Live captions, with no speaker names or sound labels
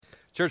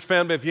Church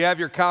family, if you have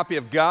your copy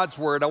of God's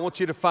Word, I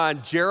want you to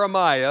find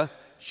Jeremiah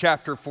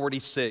chapter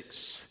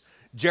 46.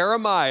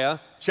 Jeremiah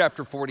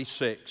chapter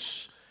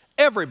 46.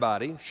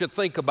 Everybody should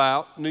think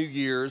about New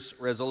Year's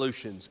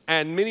resolutions,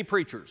 and many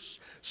preachers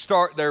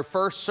start their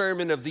first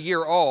sermon of the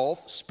year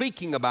off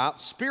speaking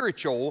about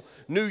spiritual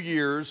New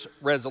Year's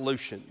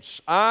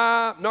resolutions.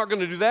 I'm not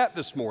going to do that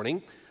this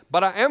morning,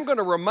 but I am going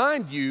to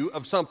remind you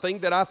of something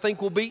that I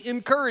think will be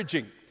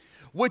encouraging,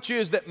 which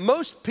is that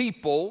most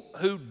people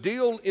who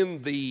deal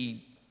in the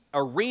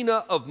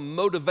arena of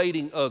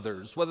motivating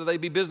others, whether they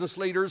be business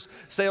leaders,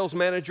 sales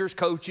managers,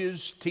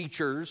 coaches,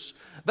 teachers,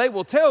 they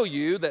will tell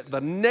you that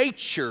the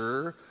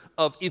nature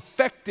of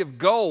effective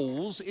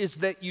goals is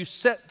that you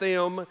set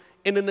them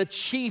in an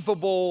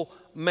achievable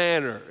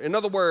manner. In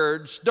other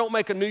words, don't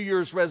make a New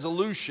Year's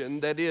resolution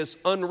that is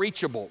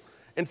unreachable.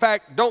 In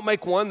fact, don't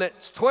make one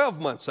that's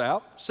 12 months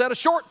out. Set a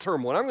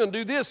short-term one. I'm going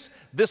to do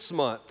this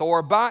month.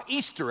 Or by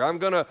Easter, I'm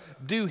going to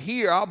do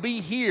here. I'll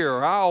be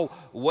here. I'll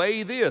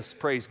weigh this,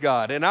 praise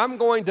God. And I'm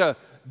going to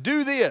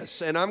do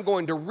this. And I'm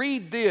going to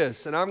read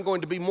this. And I'm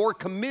going to be more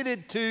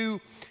committed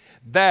to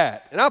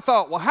that. And I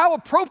thought, well, how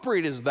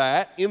appropriate is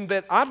that in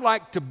that I'd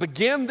like to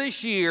begin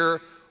this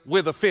year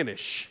with a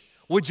finish.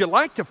 Would you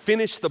like to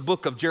finish the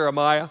book of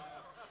Jeremiah?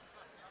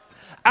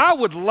 I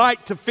would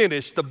like to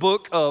finish the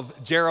book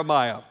of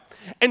Jeremiah.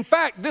 In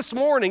fact, this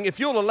morning, if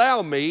you'll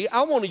allow me,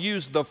 I want to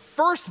use the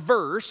first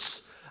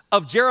verse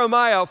of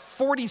Jeremiah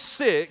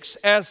 46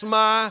 as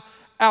my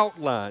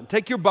outline.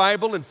 Take your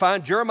Bible and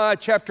find Jeremiah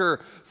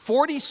chapter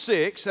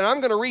 46, and I'm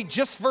going to read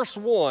just verse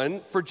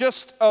 1 for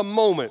just a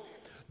moment.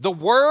 The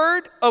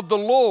word of the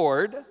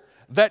Lord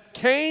that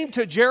came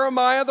to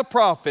Jeremiah the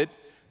prophet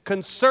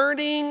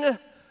concerning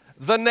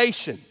the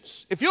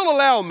nations. If you'll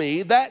allow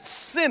me, that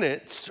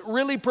sentence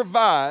really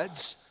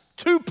provides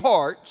two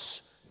parts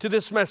to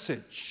this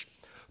message.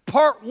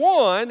 Part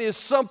one is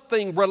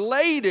something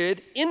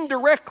related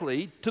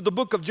indirectly to the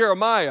book of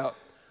Jeremiah,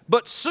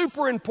 but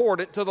super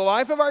important to the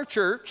life of our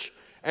church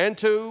and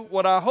to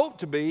what I hope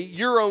to be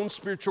your own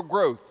spiritual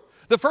growth.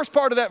 The first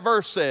part of that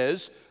verse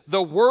says,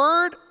 the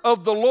word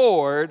of the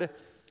Lord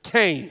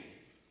came.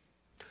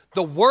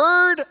 The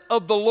word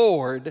of the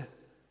Lord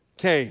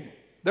came.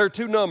 There are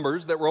two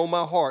numbers that were on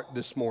my heart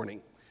this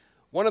morning.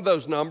 One of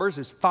those numbers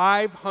is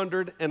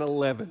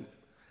 511.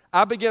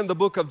 I began the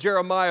book of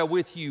Jeremiah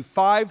with you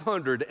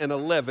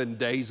 511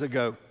 days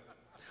ago.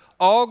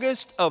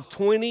 August of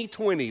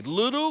 2020.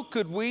 Little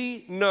could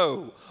we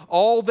know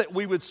all that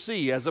we would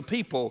see as a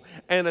people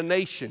and a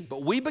nation.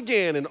 But we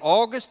began in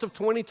August of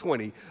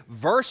 2020,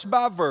 verse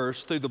by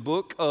verse, through the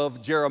book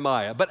of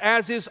Jeremiah. But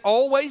as is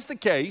always the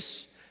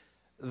case,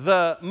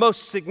 the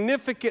most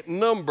significant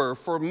number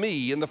for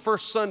me in the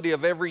first Sunday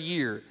of every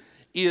year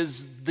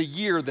is the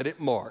year that it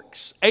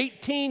marks.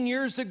 18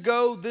 years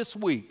ago this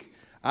week,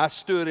 I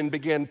stood and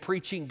began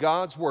preaching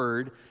God's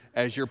Word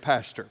as your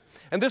pastor.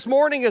 And this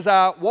morning as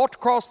I walked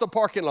across the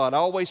parking lot, I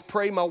always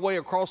pray my way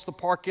across the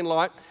parking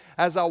lot.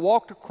 As I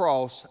walked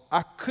across,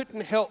 I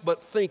couldn't help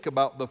but think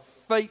about the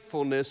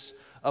faithfulness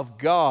of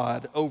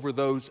God over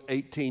those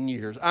 18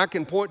 years. I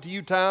can point to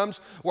you times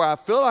where I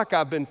feel like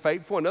I've been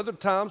faithful and other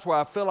times where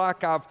I feel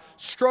like I've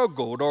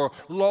struggled or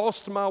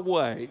lost my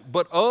way.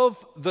 But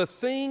of the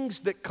things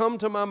that come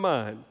to my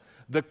mind,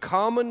 the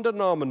common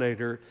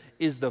denominator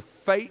is the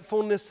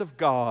faithfulness of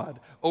God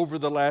over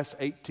the last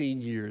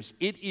 18 years.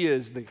 It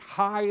is the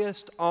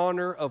highest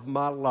honor of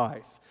my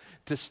life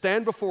to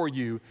stand before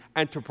you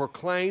and to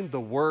proclaim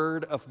the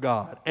Word of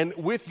God. And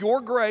with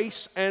your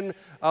grace and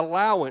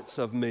allowance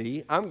of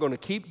me, I'm going to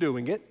keep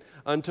doing it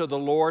until the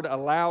Lord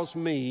allows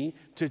me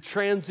to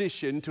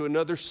transition to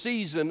another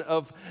season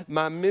of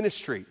my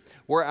ministry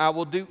where I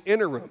will do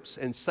interims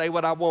and say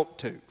what I want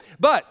to.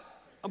 But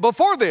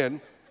before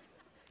then,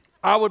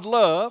 I would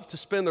love to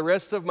spend the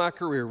rest of my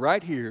career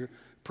right here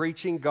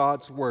preaching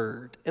God's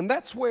Word. And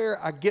that's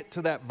where I get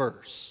to that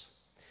verse.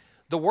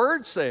 The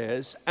Word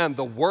says, and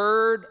the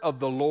word of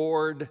the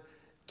Lord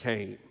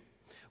came.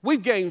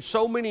 We've gained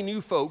so many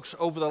new folks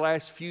over the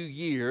last few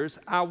years.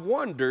 I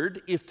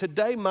wondered if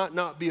today might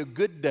not be a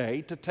good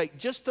day to take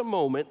just a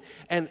moment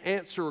and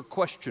answer a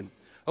question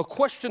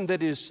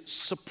that is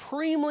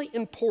supremely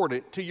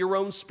important to your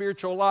own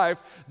spiritual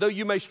life, though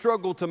you may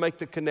struggle to make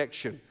the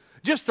connection.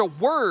 Just a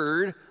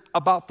word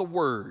about the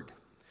Word.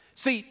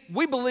 See,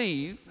 we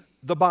believe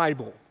the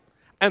Bible,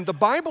 and the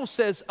Bible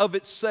says of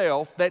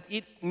itself that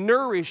it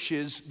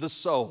nourishes the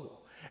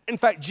soul. In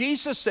fact,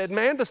 Jesus said,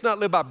 man does not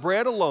live by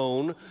bread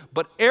alone,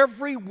 but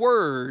every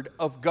word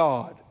of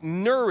God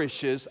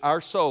nourishes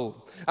our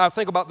soul. I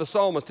think about the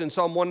psalmist in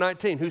Psalm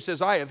 119 who says,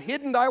 I have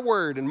hidden thy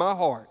word in my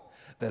heart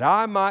that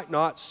I might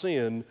not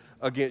sin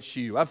against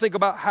you. I think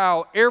about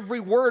how every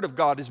word of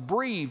God is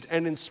breathed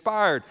and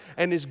inspired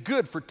and is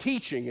good for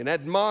teaching and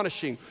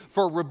admonishing,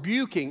 for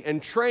rebuking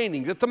and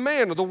training, that the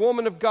man or the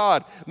woman of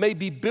God may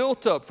be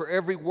built up for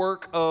every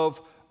work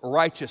of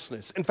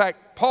righteousness. In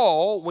fact,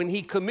 Paul, when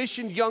he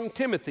commissioned young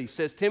Timothy,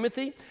 says,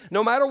 Timothy,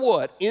 no matter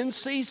what, in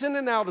season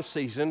and out of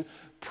season,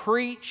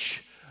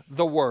 preach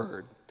the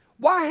word.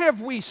 Why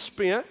have we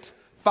spent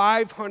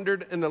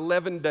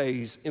 511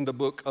 days in the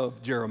book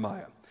of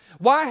Jeremiah.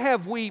 Why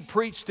have we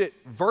preached it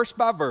verse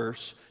by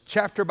verse,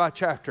 chapter by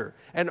chapter,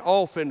 and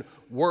often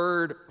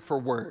word for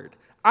word?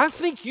 I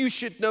think you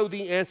should know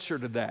the answer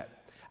to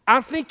that. I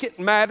think it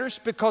matters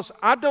because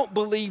I don't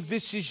believe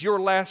this is your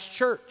last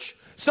church.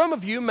 Some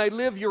of you may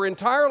live your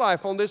entire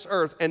life on this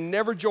earth and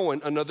never join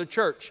another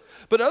church.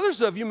 But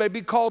others of you may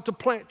be called to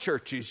plant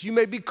churches. You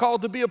may be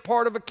called to be a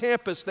part of a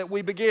campus that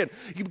we begin.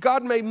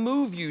 God may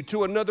move you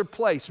to another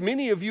place.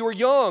 Many of you are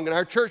young, and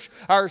our church,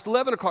 our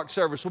 11 o'clock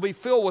service will be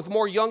filled with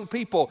more young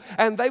people,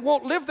 and they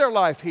won't live their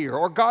life here,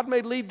 or God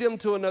may lead them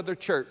to another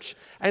church.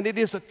 And it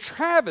is a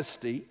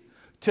travesty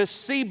to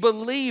see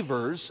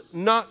believers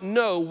not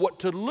know what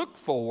to look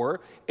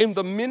for in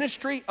the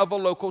ministry of a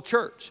local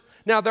church.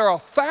 Now, there are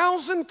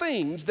 1,000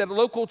 things that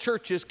local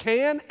churches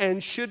can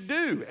and should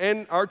do,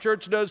 and our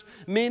church does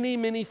many,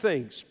 many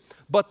things.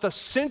 But the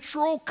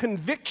central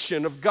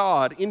conviction of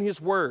God in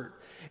His Word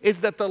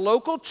is that the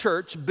local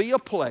church be a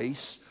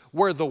place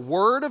where the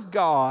Word of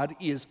God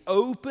is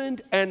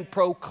opened and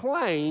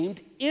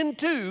proclaimed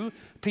into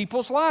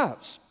people's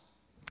lives.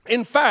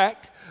 In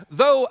fact,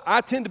 though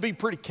I tend to be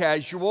pretty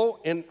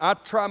casual and I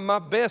try my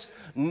best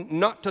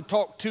not to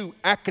talk too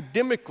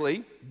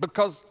academically,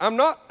 because I'm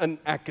not an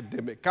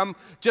academic, I'm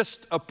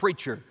just a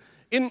preacher.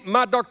 In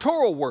my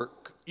doctoral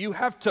work, you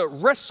have to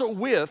wrestle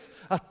with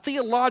a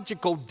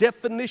theological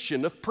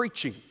definition of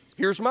preaching.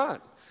 Here's mine.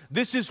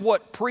 This is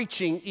what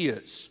preaching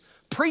is.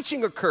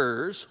 Preaching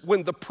occurs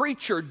when the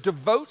preacher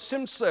devotes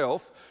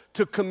himself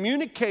to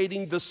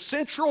communicating the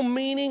central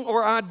meaning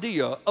or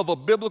idea of a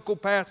biblical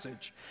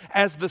passage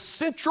as the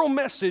central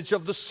message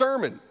of the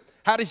sermon.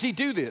 How does he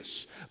do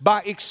this?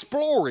 By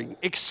exploring,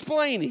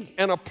 explaining,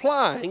 and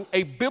applying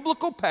a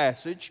biblical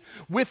passage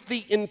with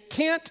the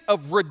intent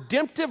of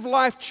redemptive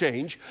life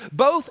change,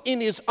 both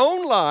in his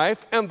own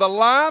life and the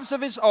lives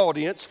of his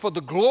audience for the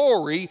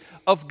glory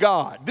of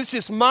God. This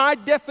is my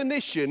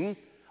definition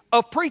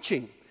of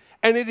preaching,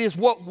 and it is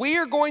what we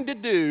are going to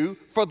do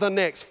for the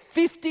next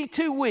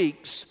 52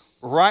 weeks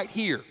right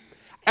here.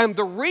 And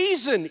the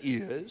reason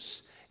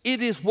is,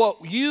 it is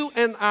what you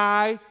and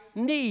I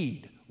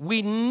need.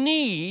 We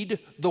need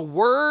the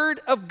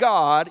Word of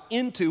God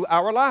into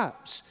our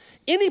lives.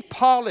 Any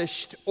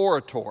polished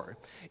orator,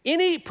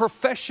 any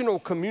professional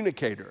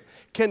communicator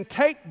can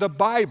take the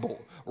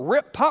Bible,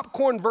 rip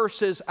popcorn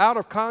verses out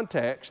of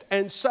context,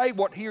 and say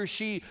what he or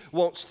she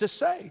wants to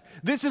say.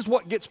 This is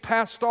what gets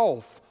passed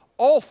off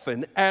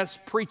often as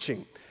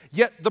preaching.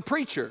 Yet the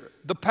preacher,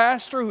 the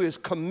pastor who is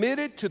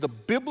committed to the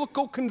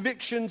biblical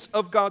convictions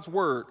of God's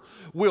Word,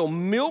 will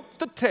milk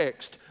the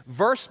text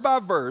verse by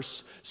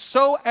verse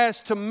so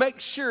as to make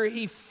sure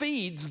he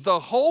feeds the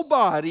whole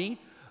body,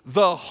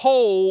 the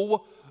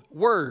whole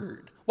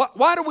Word.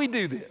 Why do we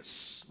do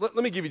this? Let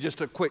me give you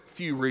just a quick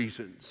few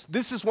reasons.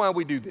 This is why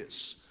we do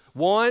this.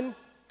 One,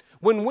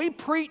 when we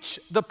preach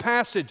the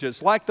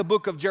passages like the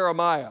book of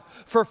Jeremiah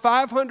for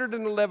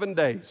 511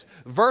 days,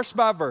 verse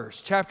by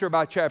verse, chapter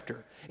by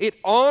chapter, it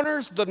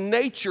honors the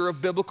nature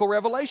of biblical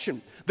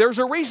revelation. There's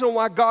a reason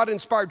why God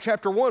inspired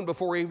chapter 1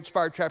 before He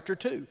inspired chapter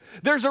 2.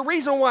 There's a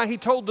reason why He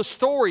told the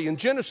story in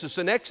Genesis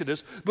and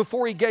Exodus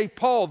before He gave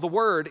Paul the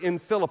word in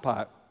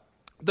Philippi.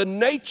 The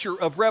nature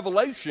of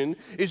revelation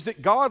is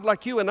that God,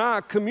 like you and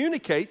I,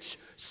 communicates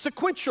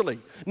sequentially.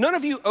 None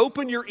of you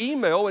open your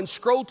email and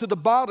scroll to the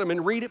bottom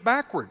and read it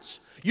backwards.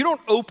 You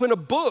don't open a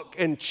book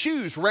and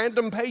choose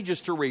random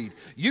pages to read.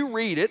 You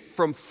read it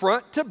from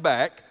front to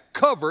back,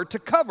 cover to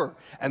cover.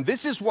 And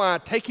this is why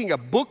taking a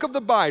book of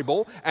the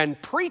Bible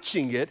and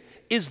preaching it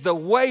is the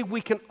way we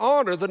can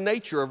honor the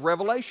nature of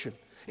revelation.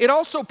 It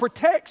also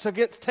protects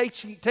against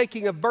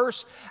taking a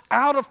verse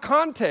out of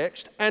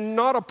context and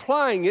not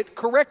applying it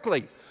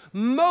correctly.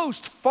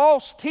 Most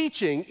false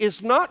teaching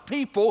is not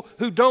people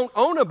who don't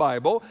own a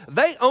Bible.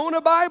 They own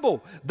a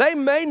Bible. They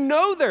may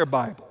know their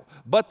Bible,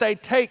 but they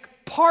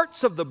take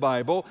parts of the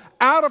Bible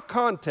out of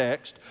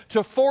context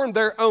to form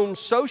their own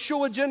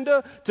social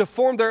agenda, to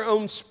form their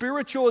own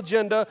spiritual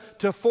agenda,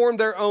 to form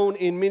their own,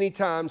 in many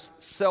times,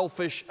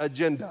 selfish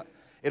agenda.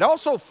 It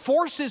also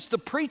forces the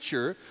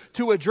preacher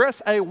to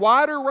address a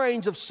wider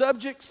range of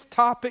subjects,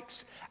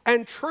 topics,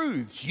 and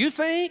truths. You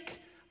think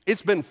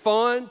it's been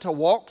fun to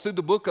walk through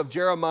the book of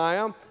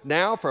Jeremiah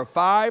now for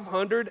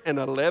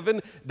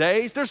 511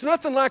 days? There's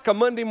nothing like a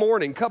Monday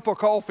morning cup of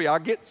coffee. I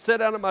sit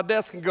down at my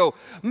desk and go,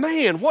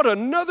 man, what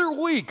another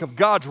week of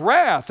God's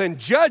wrath and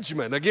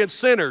judgment against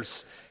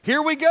sinners.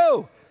 Here we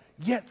go.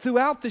 Yet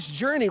throughout this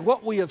journey,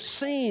 what we have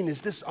seen is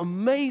this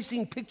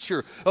amazing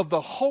picture of the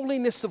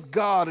holiness of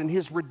God and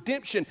His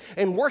redemption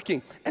and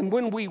working. And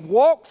when we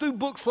walk through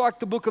books like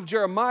the book of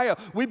Jeremiah,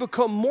 we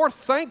become more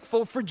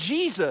thankful for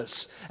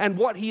Jesus and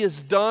what He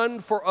has done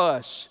for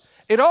us.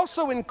 It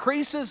also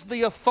increases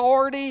the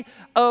authority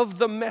of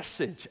the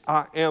message.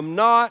 I am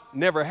not,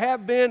 never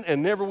have been,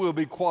 and never will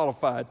be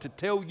qualified to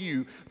tell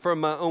you from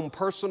my own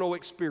personal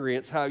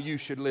experience how you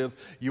should live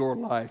your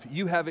life.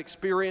 You have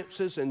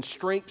experiences and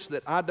strengths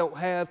that I don't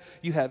have.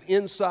 You have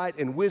insight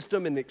and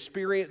wisdom and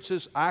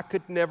experiences I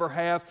could never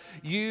have.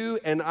 You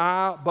and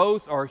I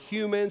both are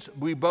humans.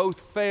 We both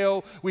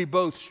fail. We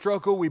both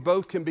struggle. We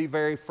both can be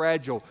very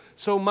fragile.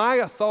 So my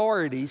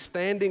authority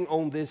standing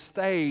on this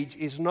stage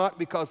is not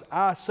because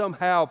I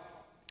somehow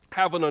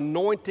have an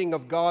anointing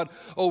of God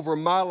over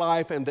my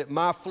life and that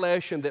my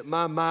flesh and that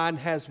my mind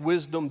has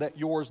wisdom that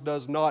yours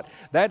does not.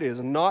 That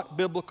is not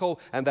biblical,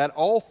 and that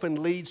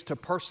often leads to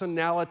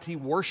personality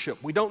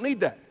worship. We don't need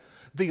that.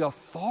 The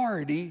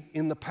authority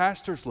in the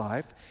pastor's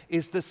life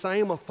is the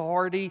same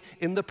authority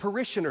in the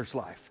parishioner's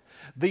life.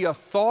 The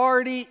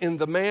authority in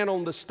the man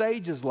on the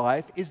stage's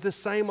life is the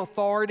same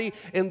authority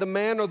in the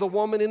man or the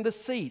woman in the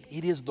seat.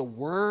 It is the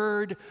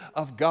Word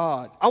of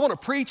God. I want to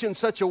preach in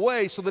such a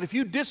way so that if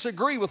you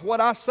disagree with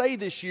what I say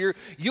this year,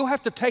 you'll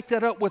have to take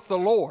that up with the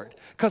Lord,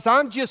 because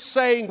I'm just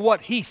saying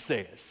what He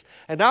says.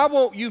 And I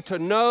want you to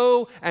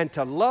know and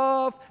to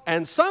love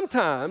and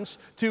sometimes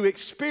to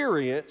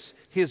experience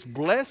His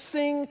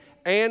blessing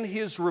and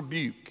His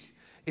rebuke.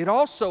 It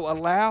also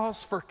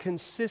allows for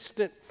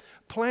consistent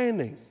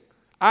planning.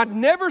 I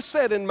never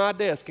sat in my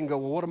desk and go,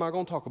 well, what am I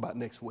going to talk about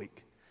next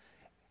week?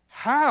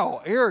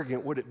 How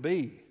arrogant would it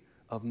be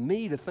of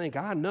me to think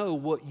I know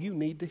what you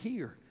need to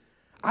hear?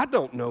 I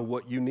don't know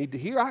what you need to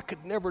hear. I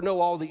could never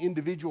know all the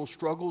individual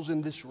struggles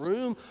in this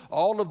room,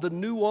 all of the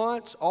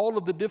nuance, all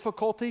of the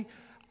difficulty.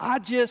 I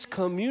just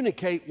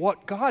communicate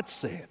what God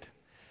said.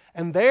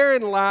 And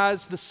therein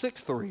lies the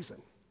sixth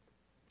reason.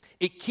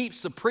 It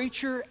keeps the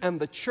preacher and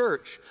the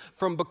church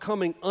from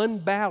becoming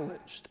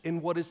unbalanced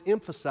in what is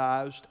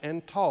emphasized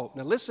and taught.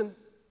 Now listen,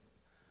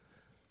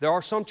 there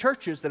are some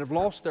churches that have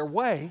lost their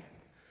way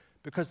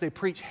because they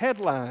preach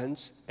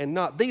headlines and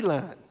not the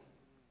line.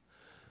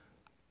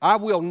 I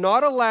will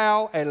not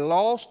allow a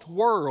lost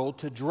world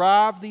to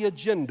drive the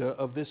agenda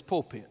of this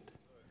pulpit.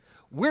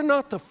 We're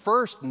not the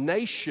first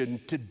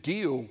nation to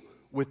deal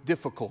with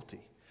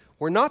difficulty.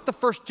 We're not the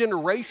first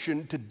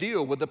generation to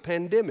deal with a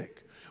pandemic.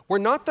 We're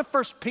not the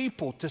first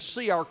people to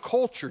see our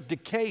culture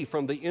decay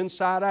from the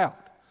inside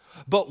out,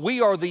 but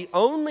we are the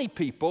only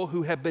people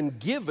who have been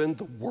given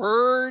the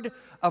Word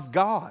of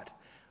God.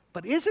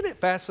 But isn't it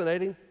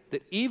fascinating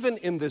that even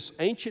in this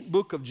ancient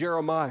book of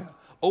Jeremiah,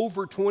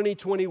 over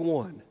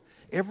 2021,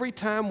 every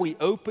time we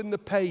open the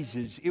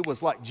pages, it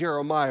was like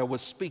Jeremiah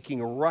was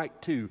speaking right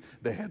to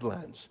the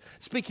headlines,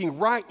 speaking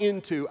right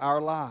into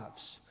our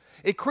lives.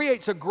 It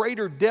creates a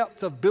greater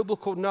depth of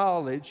biblical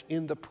knowledge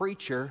in the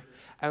preacher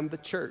and the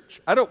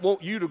church. I don't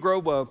want you to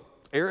grow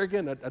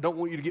arrogant. I don't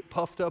want you to get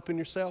puffed up in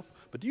yourself.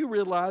 But do you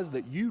realize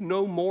that you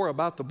know more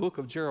about the book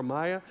of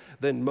Jeremiah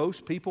than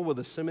most people with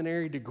a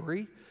seminary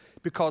degree?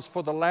 Because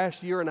for the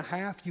last year and a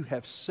half, you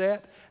have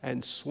sat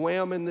and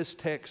swam in this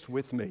text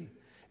with me.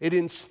 It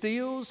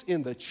instills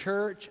in the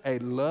church a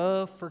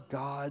love for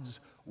God's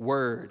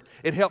Word.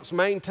 It helps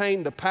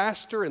maintain the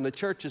pastor and the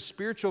church's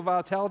spiritual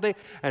vitality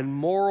and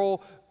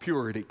moral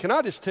purity. Can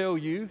I just tell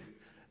you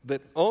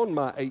that on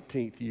my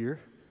 18th year,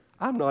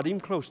 I'm not even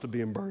close to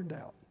being burned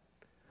out.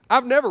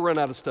 I've never run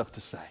out of stuff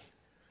to say.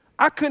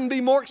 I couldn't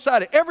be more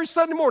excited. Every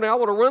Sunday morning, I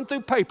want to run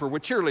through paper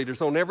with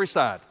cheerleaders on every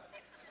side.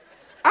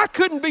 I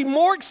couldn't be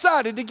more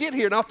excited to get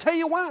here, and I'll tell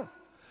you why.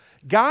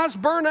 Guys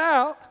burn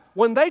out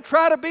when they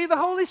try to be the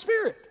Holy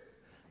Spirit.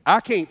 I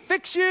can't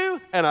fix you,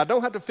 and I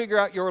don't have to figure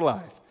out your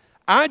life.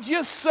 I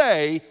just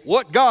say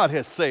what God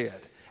has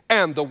said,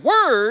 and the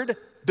Word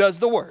does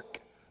the work.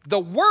 The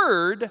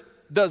Word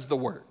does the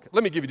work.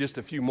 Let me give you just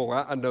a few more.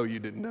 I know you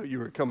didn't know you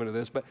were coming to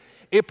this, but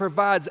it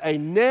provides a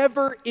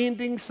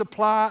never-ending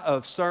supply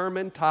of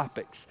sermon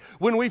topics.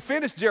 When we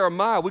finish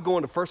Jeremiah, we go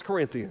into 1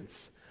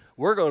 Corinthians.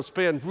 We're going to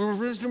spend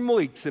some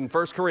weeks in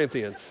 1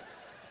 Corinthians.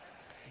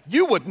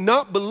 You would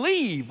not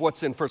believe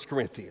what's in 1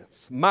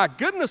 Corinthians. My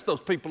goodness,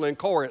 those people in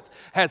Corinth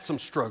had some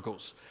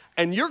struggles.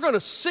 And you're going to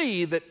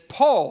see that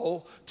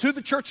Paul, to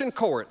the church in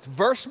Corinth,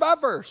 verse by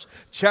verse,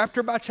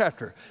 chapter by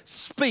chapter,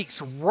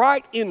 speaks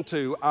right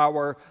into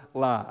our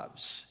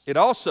lives. It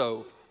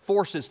also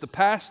forces the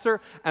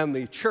pastor and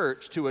the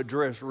church to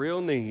address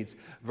real needs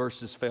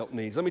versus felt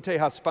needs. Let me tell you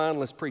how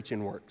spineless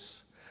preaching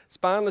works.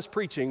 Spineless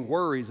preaching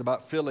worries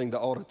about filling the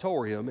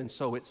auditorium, and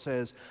so it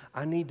says,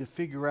 I need to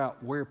figure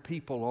out where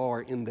people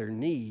are in their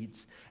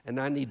needs, and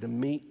I need to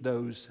meet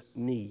those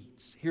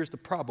needs. Here's the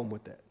problem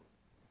with that.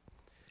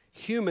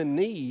 Human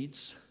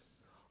needs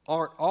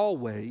aren't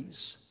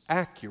always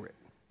accurate.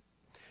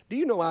 Do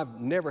you know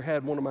I've never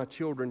had one of my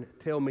children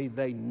tell me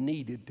they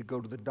needed to go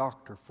to the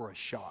doctor for a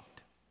shot?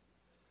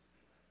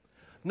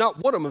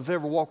 Not one of them has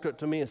ever walked up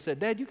to me and said,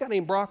 Dad, you got any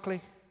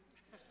broccoli?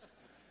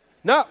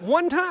 Not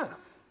one time.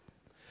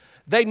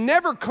 They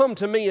never come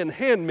to me and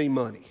hand me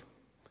money.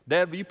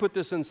 Dad, will you put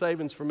this in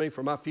savings for me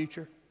for my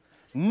future?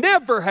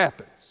 Never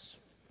happens.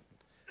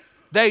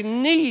 They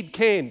need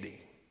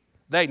candy.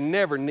 They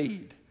never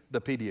need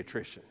the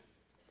pediatrician.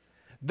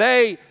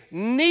 They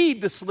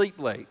need to sleep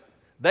late.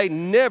 They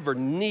never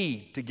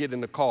need to get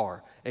in the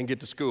car and get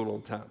to school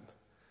on time.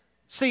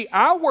 See,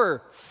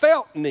 our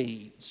felt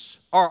needs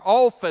are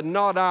often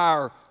not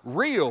our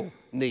real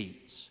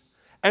needs.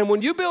 And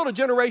when you build a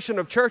generation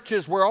of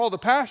churches where all the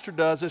pastor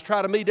does is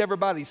try to meet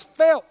everybody's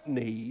felt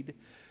need,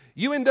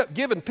 you end up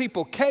giving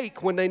people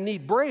cake when they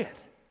need bread.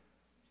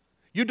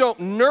 You don't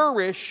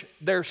nourish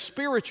their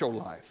spiritual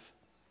life.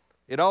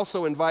 It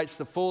also invites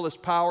the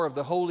fullest power of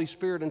the Holy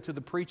Spirit into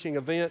the preaching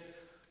event.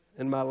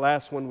 And my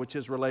last one, which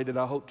is related,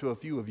 I hope, to a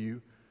few of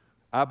you,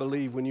 I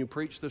believe when you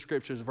preach the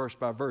scriptures verse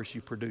by verse,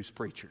 you produce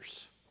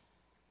preachers.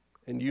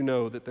 And you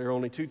know that there are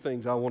only two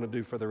things I want to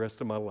do for the rest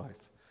of my life.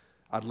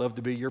 I'd love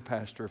to be your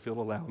pastor if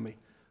you'll allow me,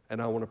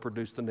 and I want to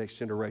produce the next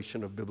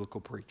generation of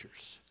biblical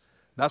preachers.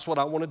 That's what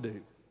I want to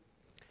do.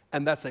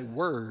 And that's a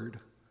word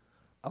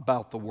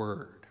about the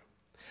word.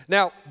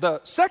 Now, the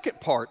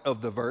second part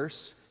of the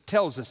verse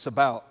tells us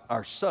about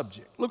our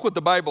subject. Look what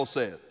the Bible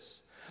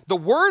says. The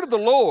word of the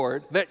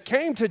Lord that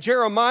came to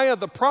Jeremiah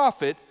the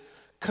prophet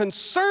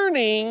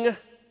concerning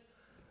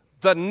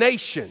the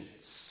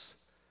nations.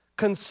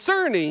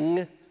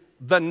 Concerning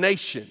the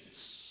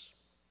nations.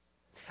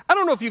 I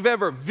don't know if you've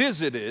ever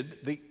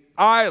visited the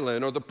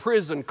island or the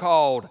prison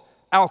called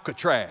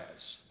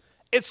Alcatraz.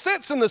 It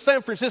sits in the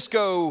San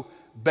Francisco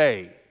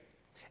Bay.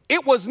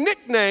 It was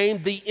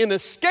nicknamed the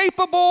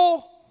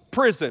inescapable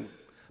prison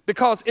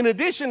because in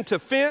addition to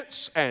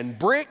fence and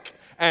brick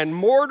and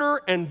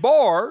mortar and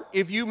bar,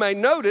 if you may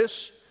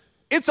notice,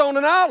 it's on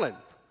an island.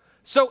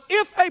 So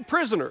if a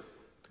prisoner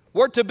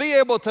were to be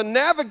able to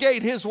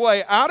navigate his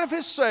way out of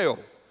his cell,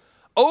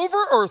 over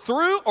or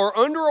through or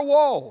under a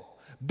wall,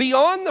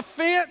 beyond the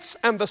fence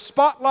and the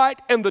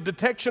spotlight and the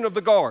detection of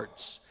the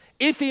guards,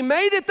 if he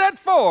made it that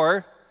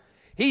far,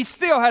 he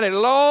still had a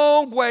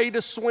long way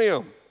to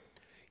swim.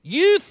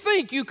 You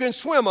think you can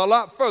swim a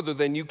lot further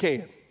than you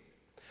can.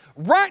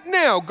 Right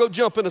now, go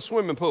jump in a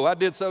swimming pool. I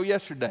did so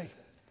yesterday.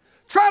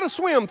 Try to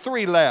swim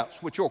 3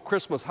 laps with your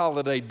Christmas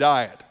holiday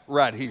diet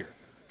right here.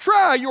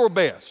 Try your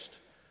best.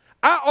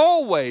 I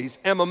always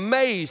am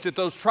amazed at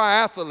those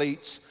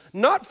triathletes,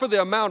 not for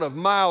the amount of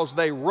miles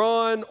they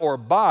run or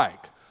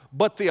bike,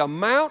 but the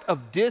amount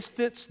of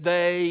distance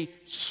they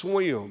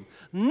swim.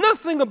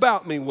 Nothing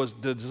about me was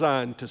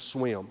designed to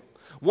swim.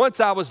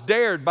 Once I was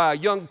dared by a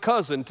young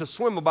cousin to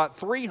swim about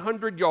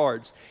 300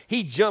 yards.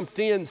 He jumped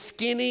in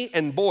skinny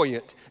and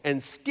buoyant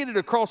and skidded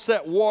across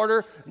that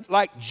water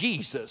like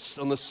Jesus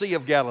on the Sea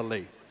of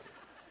Galilee.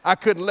 I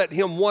couldn't let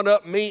him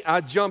one-up me. I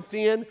jumped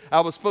in.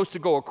 I was supposed to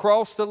go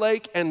across the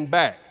lake and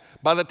back.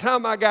 By the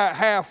time I got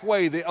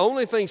halfway, the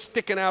only thing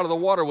sticking out of the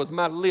water was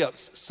my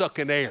lips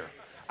sucking air.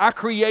 I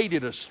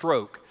created a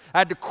stroke. I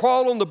had to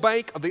crawl on the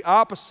bank of the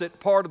opposite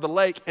part of the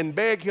lake and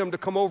beg him to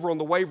come over on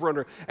the wave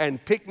runner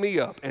and pick me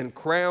up and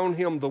crown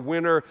him the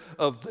winner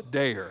of the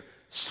dare.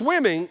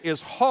 Swimming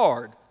is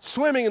hard.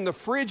 Swimming in the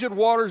frigid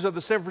waters of the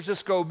San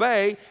Francisco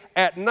Bay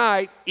at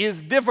night is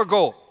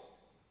difficult.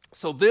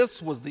 So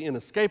this was the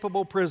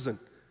inescapable prison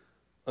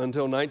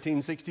until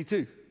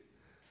 1962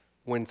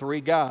 when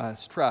 3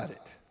 guys tried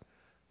it.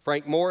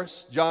 Frank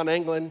Morris, John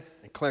Anglin,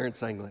 and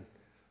Clarence Anglin.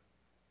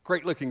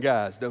 Great looking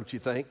guys, don't you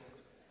think?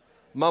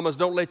 Mamas,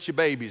 don't let your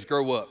babies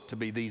grow up to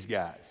be these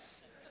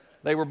guys.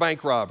 They were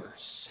bank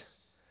robbers.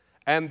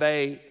 And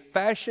they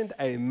fashioned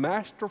a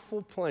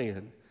masterful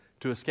plan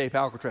to escape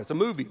Alcatraz. A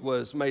movie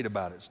was made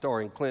about it,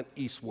 starring Clint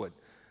Eastwood.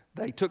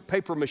 They took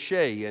paper mache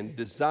and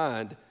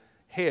designed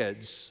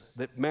heads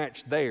that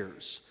matched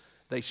theirs.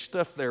 They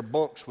stuffed their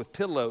bunks with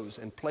pillows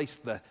and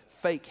placed the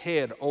fake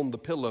head on the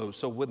pillows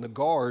so when the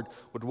guard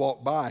would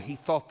walk by, he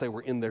thought they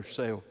were in their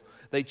cell.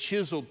 They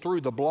chiseled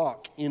through the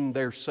block in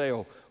their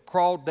cell,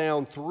 crawled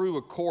down through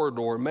a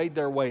corridor, made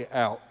their way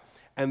out,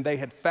 and they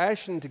had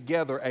fashioned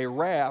together a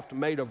raft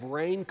made of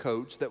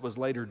raincoats that was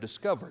later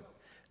discovered.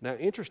 Now,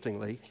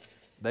 interestingly,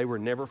 they were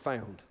never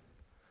found.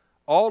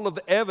 All of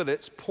the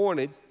evidence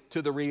pointed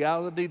to the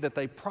reality that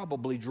they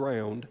probably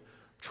drowned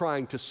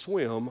trying to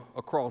swim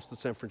across the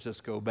San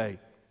Francisco Bay.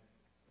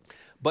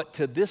 But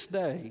to this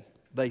day,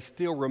 they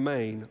still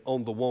remain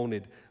on the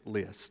wanted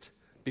list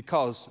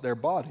because their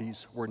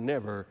bodies were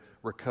never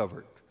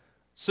recovered.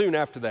 Soon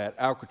after that,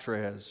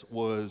 Alcatraz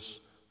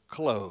was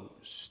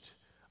closed.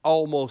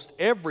 Almost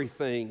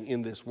everything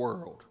in this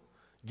world,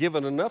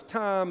 given enough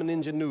time and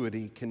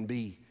ingenuity, can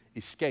be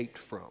escaped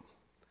from.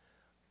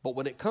 But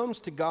when it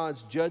comes to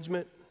God's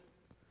judgment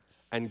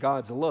and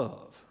God's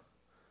love,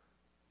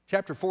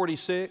 chapter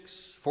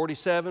 46,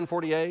 47,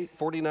 48,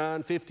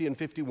 49, 50, and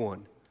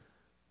 51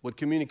 would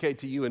communicate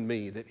to you and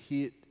me that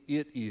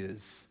it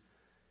is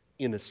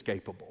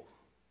inescapable.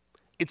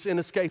 It's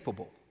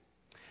inescapable.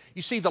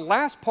 You see, the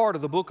last part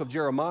of the book of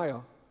Jeremiah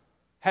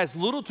has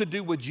little to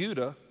do with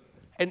Judah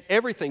and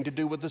everything to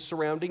do with the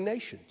surrounding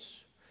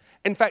nations.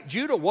 In fact,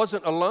 Judah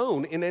wasn't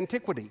alone in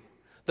antiquity.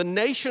 The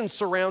nations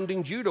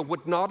surrounding Judah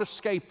would not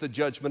escape the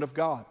judgment of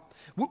God.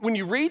 When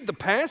you read the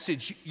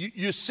passage,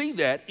 you see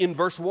that in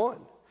verse 1.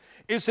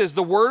 It says,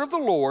 the word of the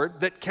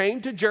Lord that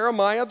came to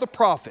Jeremiah the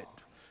prophet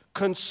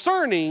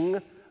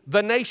concerning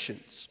the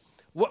nations.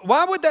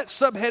 Why would that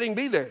subheading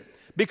be there?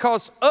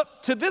 Because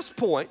up to this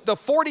point, the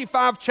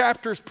 45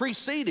 chapters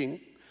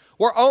preceding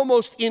were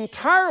almost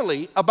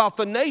entirely about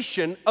the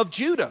nation of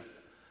Judah,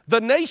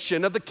 the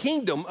nation of the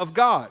kingdom of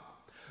God.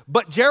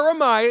 But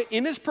Jeremiah,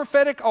 in his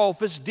prophetic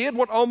office, did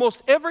what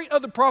almost every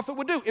other prophet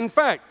would do. In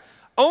fact,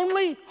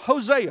 only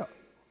Hosea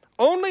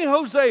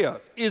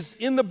is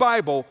in the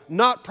Bible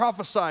not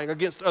prophesying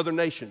against other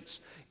nations.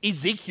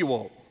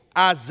 Ezekiel,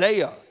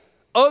 Isaiah,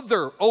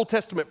 other Old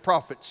Testament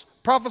prophets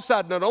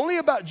prophesied not only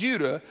about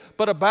Judah,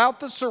 but about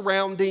the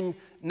surrounding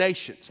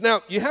nations.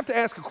 Now, you have to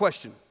ask a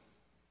question.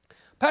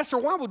 Pastor,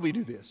 why would we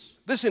do this?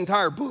 This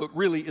entire book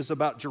really is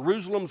about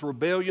Jerusalem's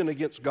rebellion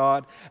against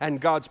God and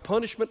God's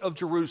punishment of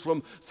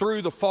Jerusalem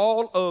through the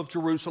fall of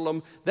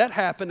Jerusalem. That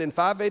happened in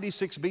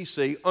 586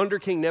 BC under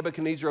King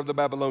Nebuchadnezzar of the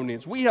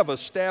Babylonians. We have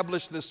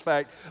established this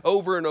fact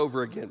over and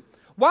over again.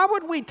 Why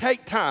would we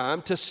take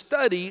time to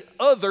study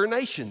other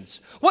nations?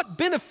 What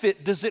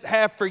benefit does it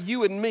have for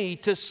you and me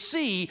to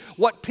see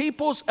what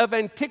peoples of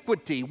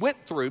antiquity went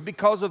through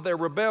because of their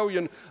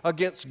rebellion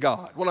against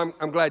God? Well,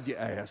 I'm glad you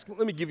asked.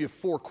 Let me give you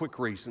 4 quick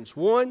reasons.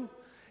 1,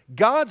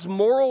 God's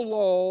moral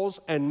laws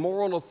and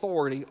moral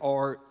authority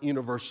are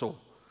universal.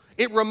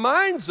 It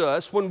reminds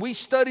us when we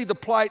study the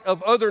plight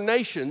of other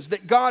nations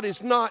that God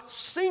is not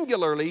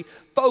singularly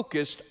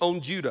focused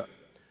on Judah.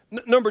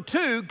 Number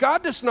 2,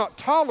 God does not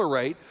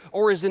tolerate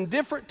or is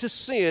indifferent to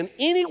sin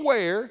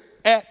anywhere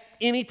at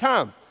any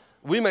time.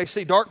 We may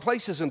see dark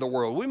places in the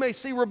world. We may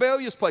see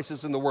rebellious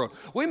places in the world.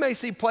 We may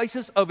see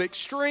places of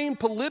extreme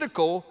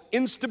political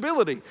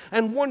instability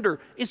and wonder,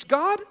 is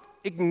God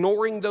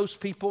ignoring those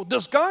people?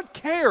 Does God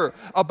care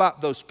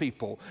about those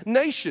people?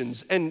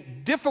 Nations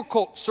and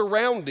difficult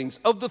surroundings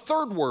of the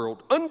third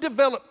world,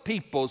 undeveloped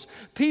peoples,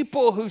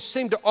 people who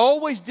seem to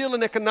always deal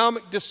in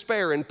economic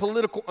despair and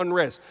political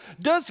unrest.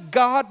 Does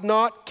God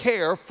not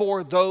care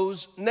for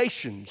those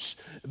nations?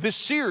 This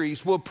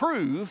series will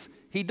prove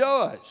He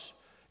does.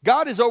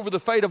 God is over the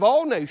fate of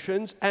all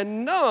nations,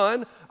 and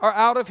none are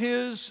out of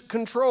His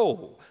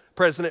control.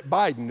 President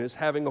Biden is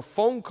having a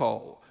phone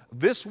call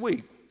this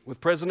week with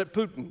President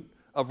Putin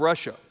of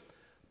Russia,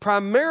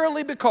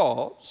 primarily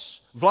because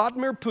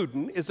Vladimir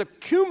Putin is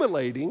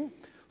accumulating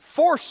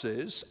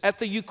forces at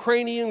the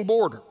Ukrainian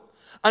border,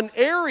 an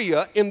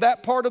area in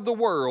that part of the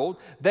world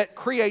that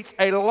creates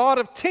a lot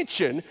of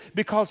tension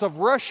because of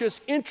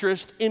Russia's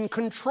interest in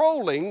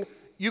controlling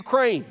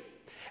Ukraine.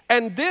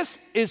 And this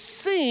is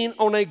seen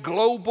on a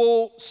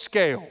global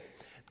scale.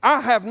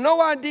 I have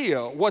no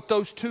idea what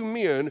those 2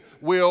 men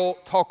will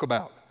talk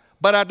about,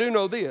 but I do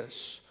know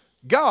this.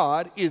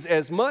 God is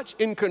as much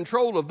in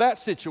control of that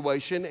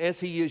situation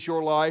as He is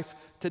your life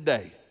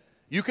today.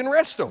 You can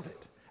rest on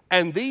it.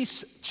 And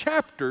these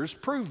chapters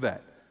prove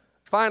that.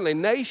 Finally,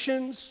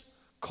 nations,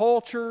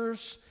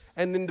 cultures,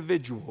 and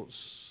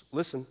individuals,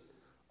 listen,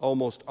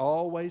 almost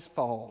always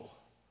fall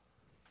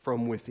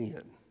from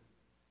within.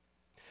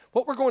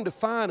 What we're going to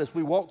find as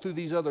we walk through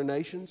these other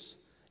nations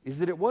is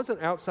that it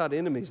wasn't outside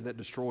enemies that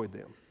destroyed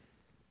them.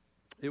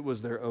 It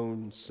was their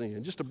own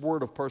sin. Just a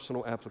word of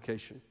personal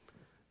application.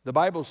 The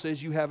Bible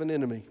says you have an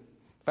enemy.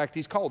 In fact,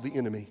 he's called the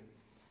enemy,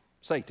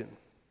 Satan.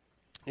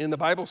 And the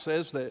Bible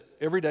says that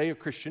every day a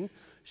Christian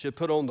should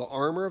put on the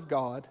armor of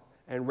God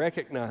and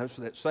recognize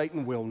that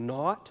Satan will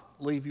not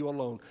leave you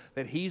alone,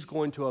 that he's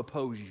going to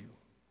oppose you.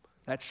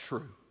 That's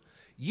true.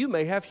 You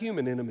may have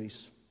human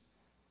enemies.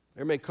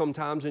 There may come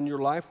times in your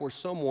life where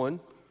someone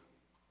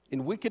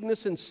in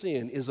wickedness and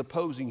sin is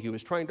opposing you,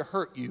 is trying to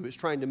hurt you, is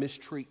trying to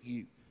mistreat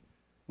you.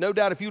 No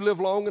doubt if you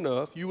live long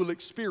enough, you will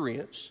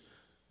experience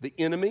the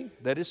enemy,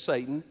 that is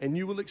Satan, and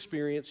you will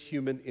experience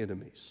human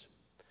enemies.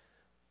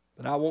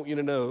 But I want you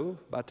to know,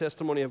 by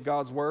testimony of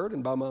God's word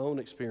and by my own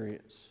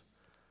experience,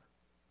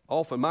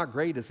 often my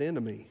greatest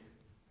enemy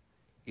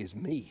is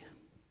me.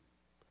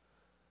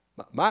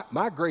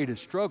 My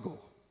greatest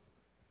struggle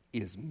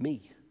is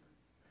me.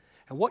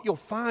 And what you'll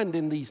find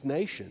in these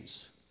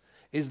nations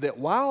is that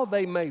while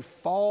they may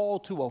fall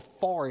to a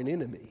foreign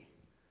enemy,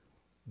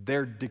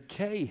 their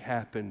decay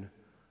happened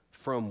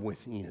from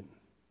within.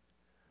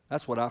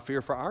 That's what I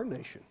fear for our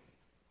nation.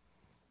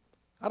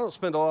 I don't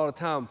spend a lot of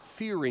time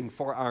fearing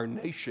for our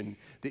nation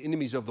the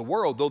enemies of the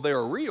world, though they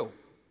are real.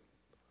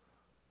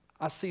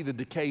 I see the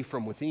decay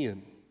from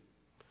within,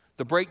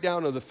 the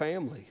breakdown of the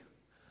family,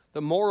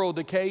 the moral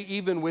decay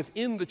even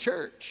within the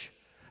church.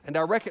 And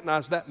I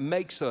recognize that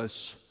makes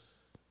us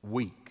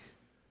weak.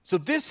 So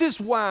this is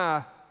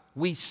why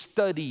we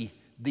study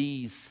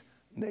these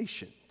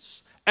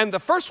nations. And the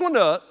first one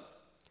up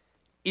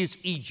is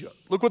Egypt.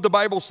 Look what the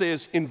Bible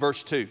says in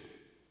verse 2.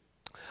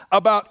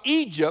 About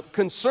Egypt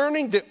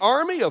concerning the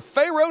army of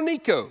Pharaoh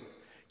Necho,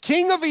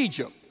 king of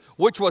Egypt,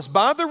 which was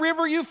by the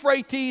river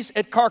Euphrates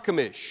at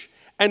Carchemish,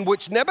 and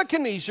which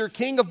Nebuchadnezzar,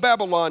 king of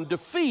Babylon,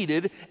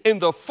 defeated in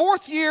the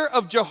 4th year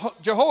of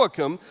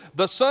Jehoiakim,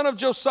 the son of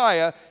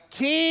Josiah,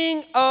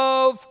 king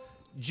of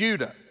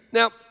Judah.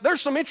 Now,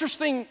 there's some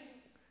interesting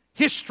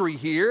history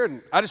here,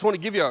 and I just want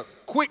to give you a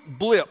quick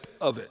blip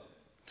of it.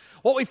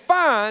 What we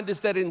find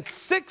is that in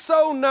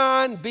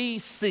 609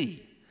 BC,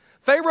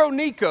 Pharaoh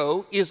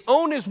Necho is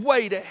on his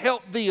way to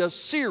help the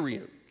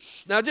Assyrians.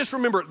 Now just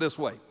remember it this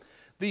way.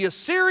 The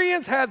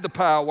Assyrians had the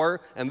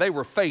power and they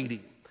were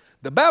fading.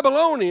 The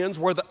Babylonians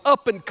were the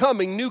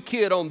up-and-coming new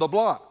kid on the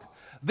block.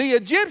 The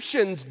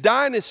Egyptians'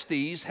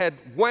 dynasties had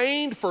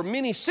waned for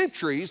many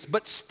centuries,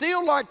 but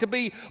still like to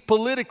be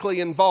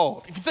politically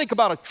involved. If you think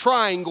about a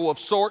triangle of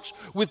sorts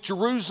with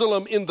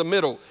Jerusalem in the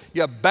middle,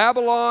 you have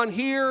Babylon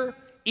here,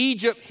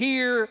 Egypt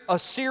here,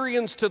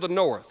 Assyrians to the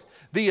north.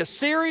 The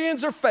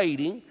Assyrians are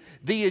fading.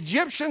 The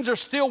Egyptians are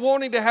still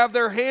wanting to have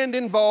their hand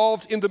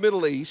involved in the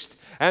Middle East,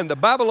 and the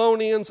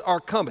Babylonians are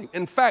coming.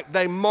 In fact,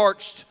 they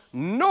marched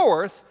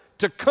north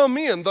to come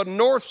in the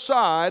north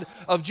side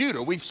of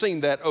Judah. We've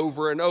seen that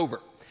over and over.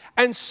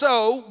 And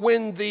so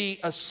when the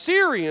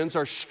Assyrians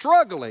are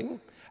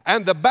struggling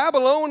and the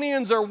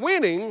Babylonians are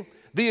winning,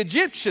 the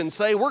Egyptians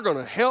say, we're going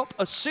to help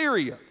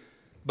Assyria.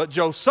 But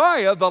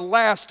Josiah, the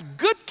last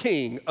good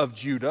king of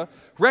Judah,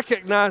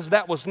 recognized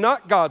that was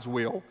not God's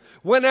will,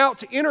 went out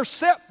to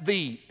intercept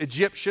the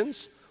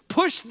Egyptians,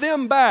 pushed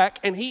them back,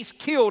 and he's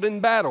killed in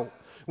battle.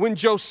 When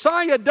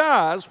Josiah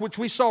dies, which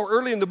we saw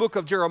early in the book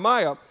of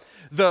Jeremiah,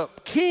 the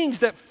kings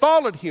that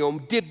followed him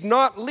did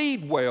not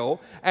lead well,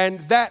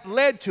 and that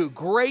led to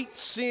great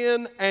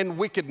sin and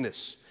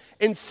wickedness.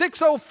 In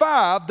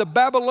 605, the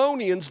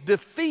Babylonians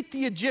defeat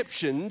the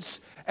Egyptians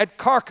at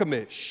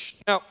Carchemish.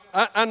 Now,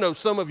 I know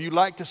some of you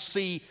like to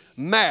see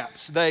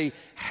maps. They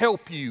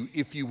help you,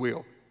 if you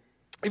will.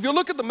 If you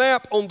look at the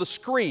map on the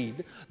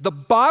screen, the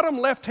bottom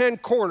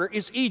left-hand corner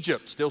is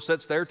Egypt. Still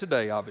sits there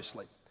today,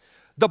 obviously.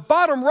 The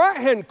bottom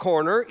right-hand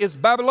corner is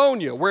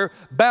Babylonia, where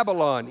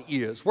Babylon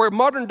is, where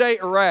modern-day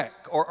Iraq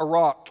or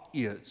Iraq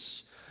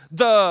is.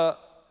 The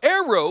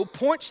arrow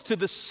points to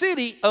the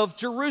city of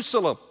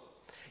Jerusalem.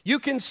 You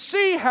can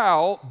see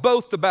how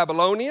both the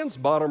Babylonians,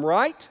 bottom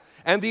right,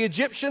 and the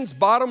Egyptians,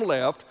 bottom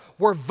left,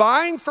 were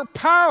vying for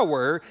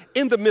power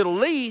in the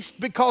Middle East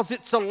because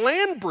it's a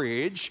land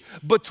bridge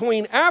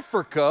between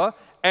Africa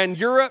and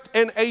Europe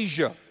and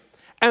Asia.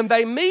 And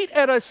they meet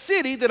at a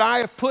city that I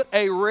have put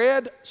a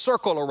red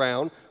circle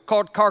around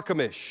called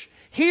Carchemish.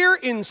 Here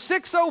in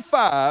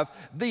 605,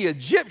 the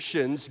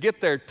Egyptians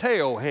get their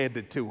tail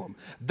handed to them.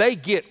 They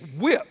get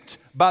whipped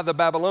by the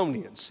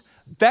Babylonians.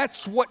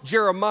 That's what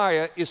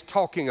Jeremiah is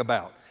talking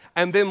about.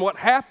 And then what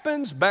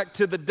happens, back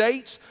to the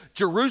dates,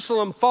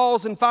 Jerusalem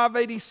falls in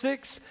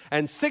 586,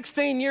 and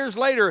 16 years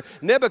later,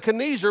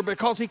 Nebuchadnezzar,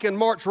 because he can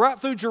march right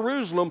through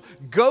Jerusalem,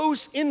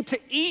 goes into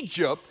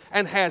Egypt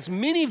and has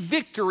many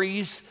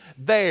victories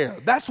there.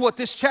 That's what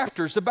this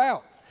chapter is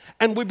about.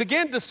 And we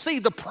begin to see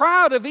the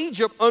pride of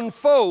Egypt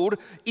unfold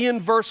in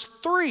verse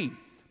 3.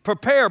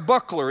 Prepare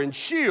buckler and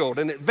shield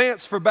and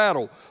advance for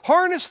battle.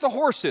 Harness the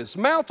horses,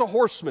 mount a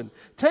horseman.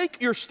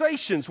 Take your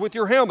stations with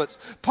your helmets.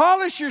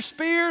 Polish your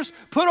spears,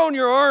 put on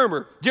your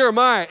armor.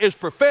 Jeremiah is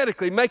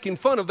prophetically making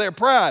fun of their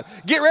pride.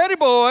 Get ready,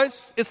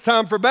 boys. It's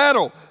time for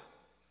battle.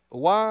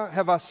 Why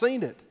have I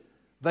seen it?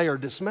 They are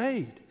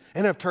dismayed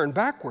and have turned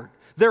backward.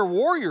 Their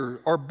warriors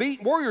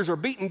are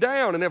beaten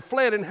down and have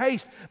fled in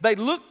haste. They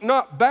look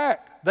not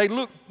back. They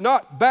look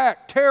not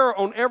back. Terror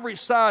on every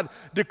side,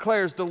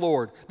 declares the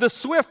Lord. The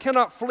swift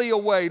cannot flee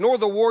away, nor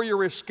the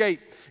warrior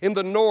escape. In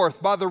the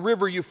north, by the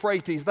river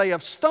Euphrates, they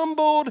have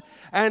stumbled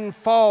and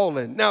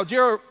fallen. Now,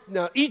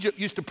 Egypt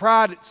used to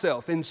pride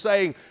itself in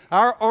saying,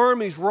 our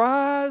armies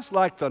rise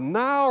like the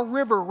Nile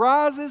River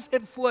rises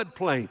at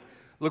floodplain.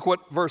 Look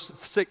what verse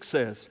 6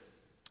 says.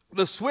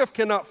 The swift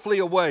cannot flee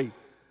away.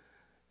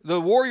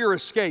 The warrior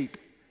escape.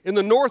 In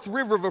the north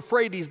river of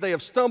Euphrates, they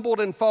have stumbled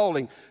and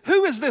falling.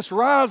 Who is this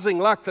rising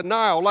like the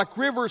Nile, like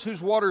rivers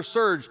whose waters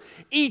surge?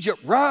 Egypt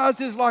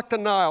rises like the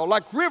Nile,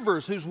 like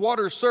rivers whose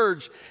waters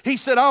surge. He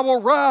said, I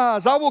will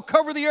rise, I will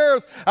cover the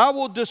earth, I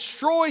will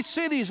destroy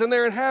cities and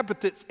their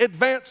inhabitants.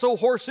 Advance, O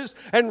horses,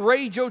 and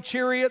rage, O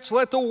chariots.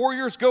 Let the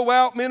warriors go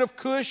out, men of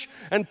Cush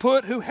and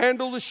Put, who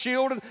handle the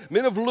shield, and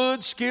men of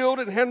Lud, skilled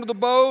and handle the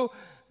bow.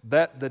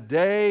 That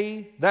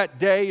day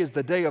is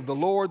the day of the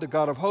Lord, the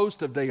God of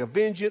hosts, a day of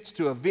vengeance,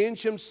 to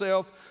avenge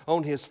himself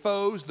on his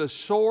foes. The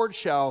sword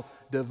shall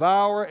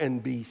devour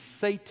and be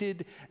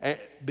sated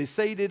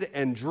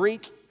and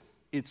drink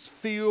its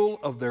fill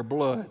of their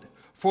blood.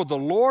 For the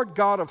Lord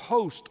God of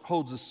hosts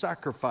holds a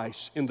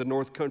sacrifice in the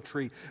north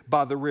country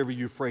by the river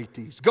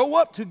Euphrates. Go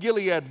up to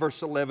Gilead,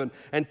 verse 11,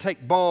 and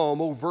take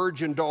balm, O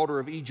virgin daughter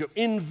of Egypt.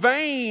 In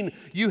vain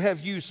you have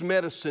used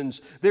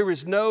medicines. There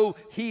is no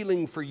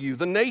healing for you.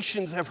 The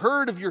nations have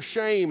heard of your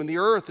shame, and the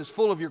earth is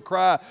full of your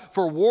cry.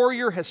 For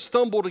warrior has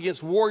stumbled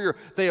against warrior.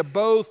 They have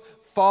both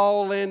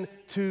fallen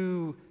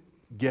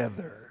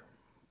together.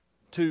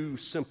 Two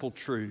simple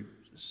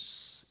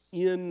truths.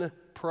 In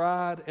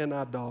pride and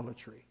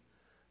idolatry,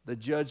 the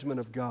judgment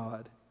of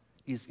God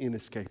is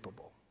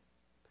inescapable.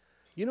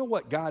 You know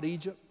what got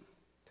Egypt?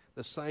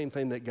 The same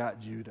thing that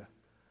got Judah,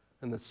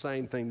 and the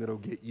same thing that'll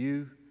get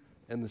you,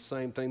 and the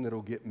same thing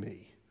that'll get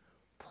me.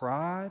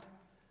 Pride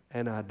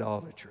and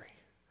idolatry.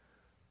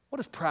 What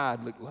does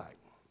pride look like?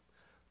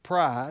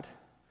 Pride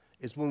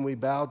is when we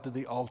bow to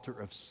the altar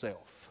of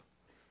self.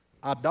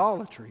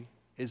 Idolatry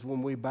is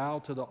when we bow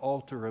to the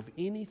altar of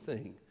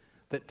anything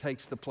that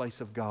takes the place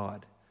of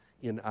God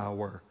in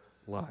our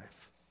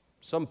life.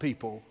 Some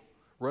people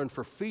run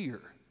for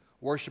fear,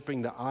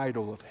 worshiping the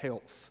idol of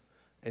health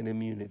and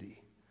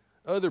immunity.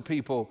 Other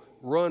people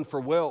run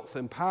for wealth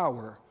and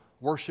power,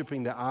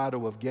 worshiping the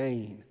idol of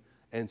gain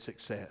and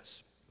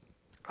success.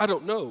 I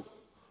don't know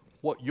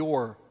what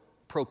your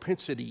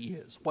propensity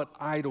is, what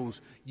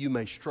idols you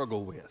may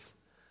struggle with,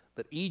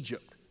 but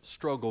Egypt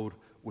struggled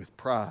with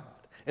pride.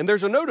 And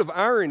there's a note of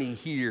irony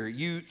here.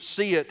 You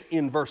see it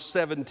in verse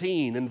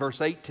 17 and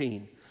verse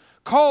 18.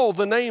 Call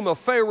the name of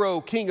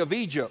Pharaoh, king of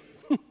Egypt,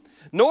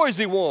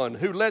 noisy one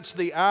who lets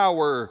the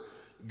hour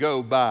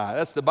go by.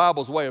 That's the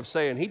Bible's way of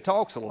saying he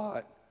talks a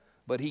lot,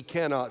 but he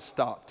cannot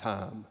stop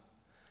time.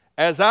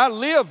 As I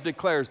live,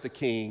 declares the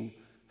king,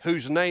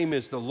 whose name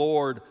is the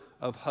Lord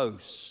of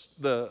hosts.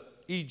 The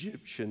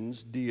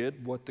Egyptians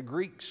did what the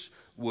Greeks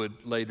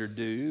would later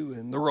do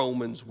and the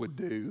Romans would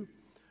do.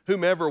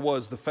 Whomever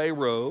was the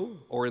Pharaoh,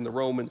 or in the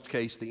Roman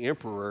case, the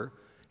emperor,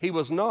 he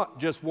was not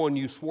just one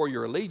you swore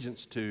your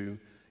allegiance to,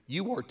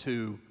 you were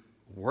to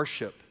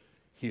worship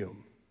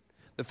him.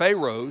 The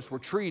pharaohs were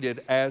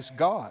treated as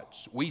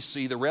gods. We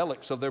see the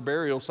relics of their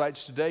burial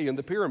sites today in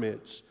the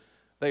pyramids.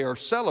 They are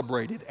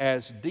celebrated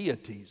as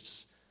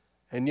deities.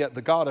 And yet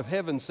the God of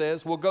heaven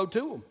says, well, go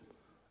to them.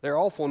 They're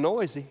awful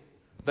noisy.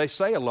 They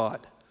say a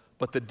lot,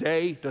 but the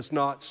day does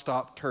not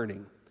stop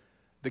turning.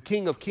 The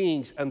King of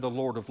Kings and the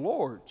Lord of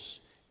Lords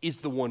is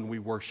the one we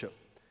worship.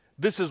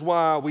 This is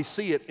why we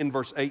see it in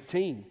verse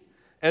 18.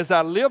 As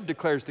I live,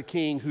 declares the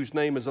King, whose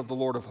name is of the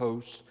Lord of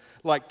hosts,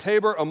 like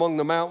Tabor among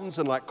the mountains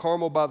and like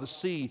Carmel by the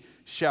sea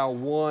shall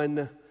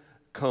one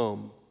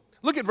come.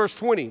 Look at verse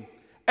 20.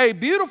 A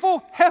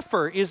beautiful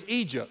heifer is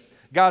Egypt.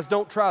 Guys,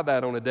 don't try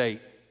that on a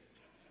date.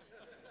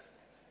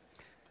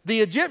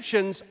 The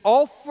Egyptians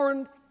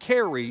often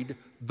carried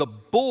the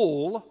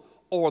bull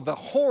or the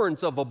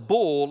horns of a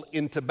bull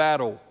into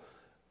battle.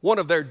 One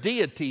of their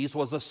deities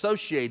was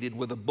associated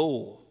with a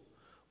bull.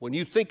 When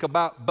you think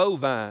about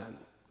bovine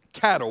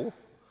cattle,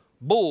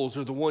 bulls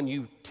are the one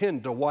you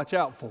tend to watch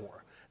out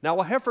for. Now,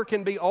 a heifer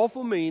can be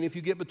awful mean if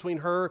you get between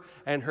her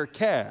and her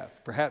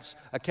calf. Perhaps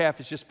a calf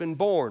has just been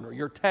born, or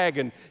you're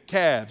tagging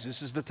calves.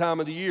 This is the time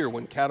of the year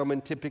when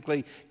cattlemen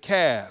typically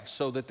calve,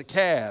 so that the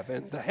calf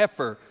and the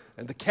heifer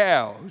and the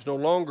cow, who's no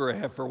longer a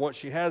heifer once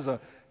she has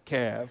a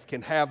calf,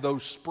 can have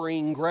those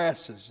spring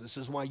grasses. This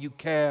is why you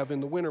calve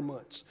in the winter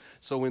months.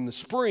 So in the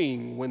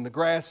spring, when the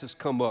grasses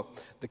come up,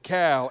 the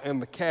cow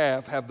and the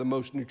calf have the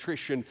most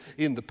nutrition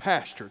in the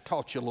pasture.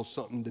 Taught you a little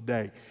something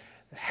today.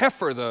 The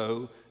heifer,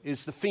 though,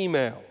 is the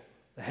female.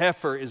 The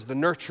heifer is the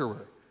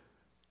nurturer.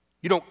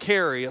 You don't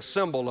carry a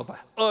symbol of an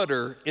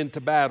udder into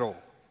battle.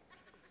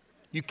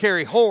 You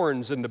carry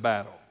horns into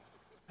battle.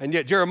 And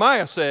yet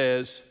Jeremiah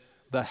says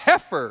the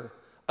heifer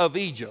of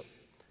Egypt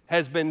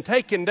has been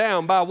taken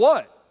down by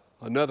what?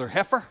 Another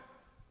heifer?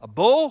 A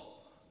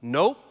bull?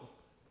 Nope.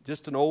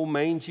 Just an old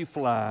mangy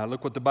fly.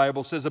 Look what the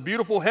Bible says. A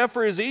beautiful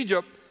heifer is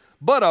Egypt,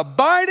 but a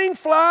biting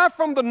fly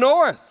from the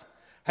north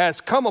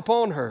has come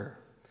upon her.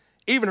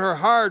 Even her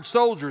hired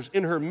soldiers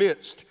in her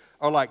midst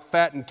are like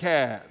fattened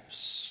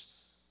calves.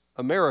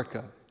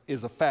 America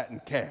is a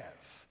fattened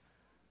calf.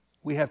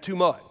 We have too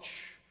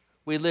much.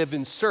 We live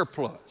in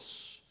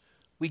surplus.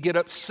 We get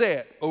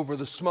upset over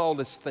the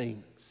smallest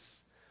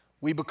things.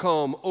 We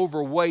become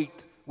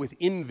overweight with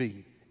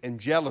envy and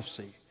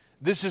jealousy.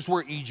 This is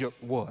where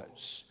Egypt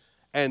was.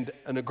 And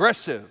an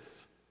aggressive,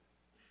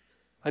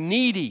 a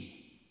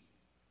needy,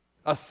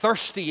 a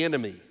thirsty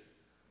enemy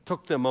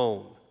took them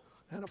on.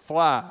 And a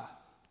fly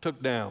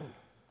took down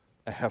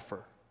a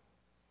heifer.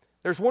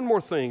 There's one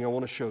more thing I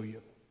want to show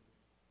you.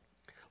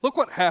 Look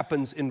what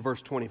happens in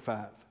verse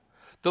 25.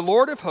 The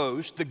Lord of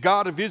hosts, the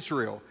God of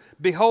Israel,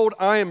 behold,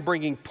 I am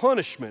bringing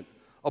punishment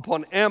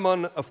upon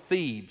Ammon of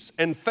Thebes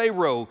and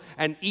Pharaoh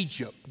and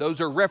Egypt. Those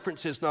are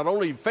references not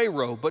only to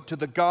Pharaoh, but to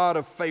the God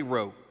of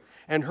Pharaoh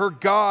and her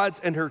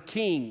gods and her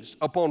kings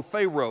upon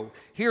Pharaoh.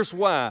 Here's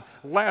why.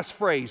 Last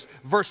phrase,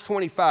 verse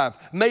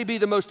 25, may be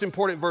the most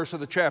important verse of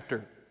the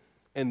chapter.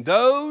 And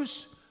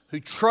those who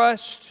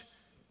trust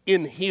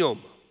in him.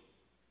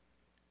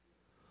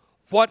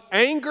 What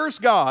angers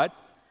God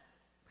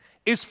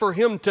is for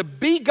him to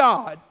be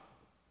God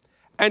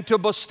and to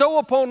bestow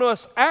upon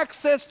us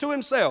access to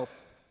himself,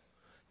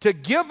 to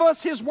give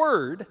us his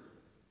word,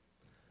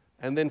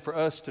 and then for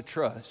us to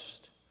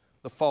trust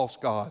the false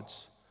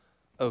gods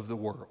of the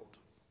world.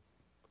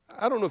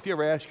 I don't know if you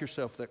ever ask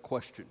yourself that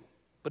question,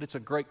 but it's a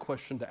great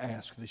question to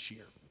ask this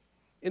year.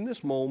 In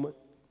this moment,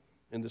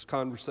 in this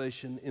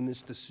conversation, in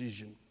this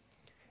decision,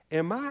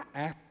 am I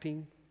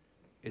acting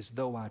as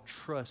though I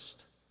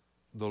trust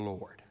the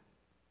Lord?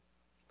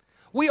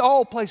 We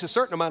all place a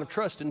certain amount of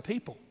trust in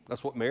people.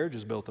 That's what marriage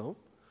is built on.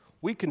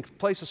 We can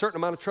place a certain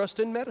amount of trust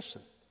in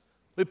medicine.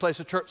 We place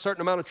a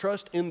certain amount of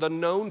trust in the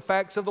known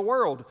facts of the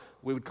world.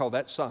 We would call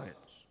that science.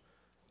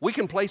 We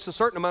can place a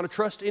certain amount of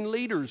trust in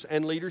leaders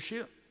and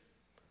leadership.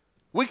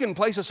 We can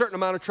place a certain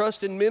amount of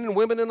trust in men and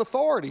women in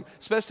authority,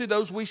 especially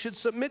those we should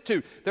submit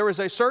to. There is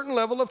a certain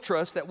level of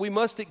trust that we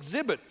must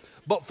exhibit.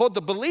 But for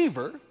the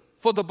believer,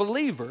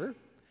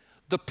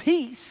 the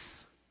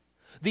peace,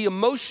 the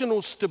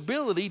emotional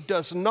stability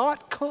does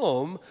not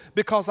come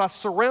because I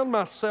surround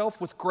myself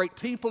with great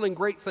people and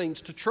great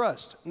things to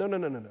trust. No.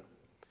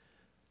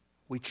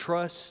 We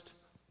trust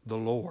the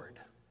Lord,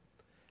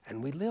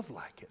 and we live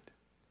like it.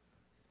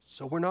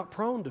 So we're not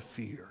prone to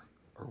fear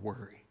or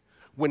worry.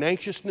 When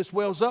anxiousness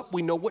wells up,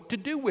 we know what to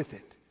do with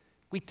it.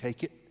 We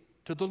take it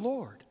to the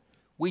Lord.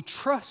 We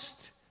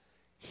trust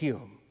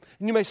Him.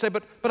 And you may say,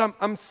 but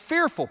I'm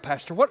fearful,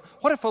 Pastor. What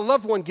if a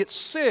loved one gets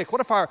sick? What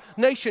if our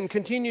nation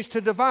continues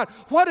to divide?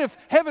 What if,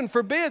 heaven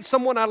forbid,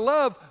 someone I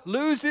love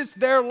loses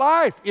their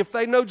life? If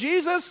they know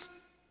Jesus,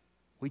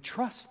 we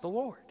trust the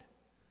Lord.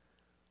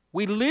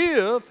 We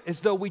live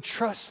as though we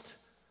trust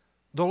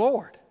the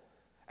Lord.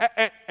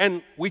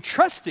 And we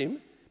trust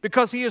Him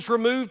because He has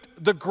removed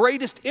the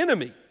greatest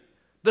enemy,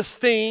 the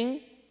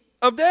sting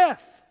of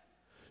death.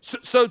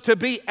 So to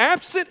be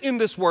absent in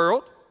this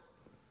world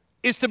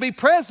is to be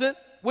present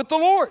with the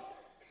Lord.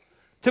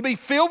 To be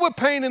filled with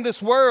pain in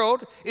this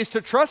world is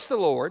to trust the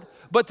Lord,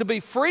 but to be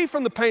free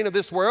from the pain of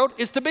this world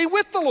is to be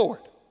with the Lord.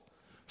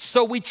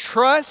 So we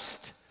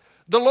trust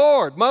the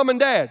Lord. Mom and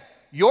Dad,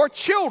 your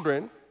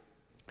children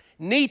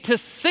need to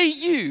see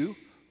you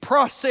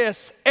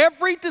process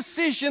every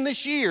decision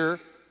this year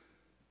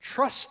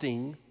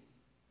trusting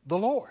the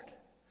Lord.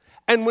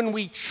 And when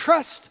we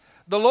trust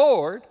the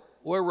Lord,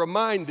 we're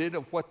reminded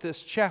of what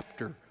this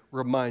chapter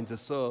reminds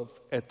us of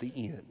at the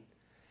end.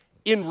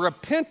 In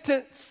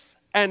repentance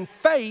and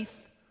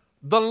faith,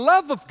 the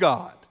love of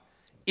God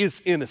is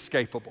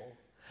inescapable.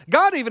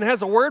 God even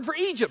has a word for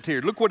Egypt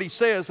here. Look what He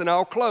says, and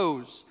I'll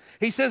close.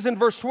 He says in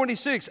verse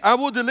 26, I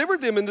will deliver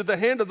them into the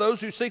hand of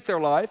those who seek their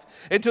life,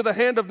 into the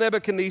hand of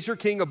Nebuchadnezzar,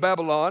 king of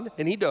Babylon,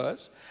 and he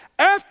does.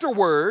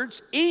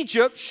 Afterwards,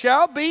 Egypt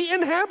shall be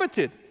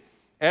inhabited,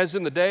 as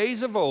in the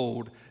days of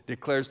old,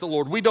 declares the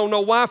Lord. We don't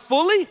know why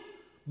fully,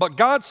 but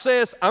God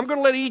says, I'm going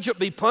to let Egypt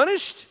be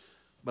punished,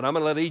 but I'm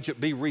going to let Egypt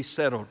be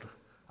resettled.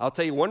 I'll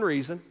tell you one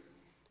reason.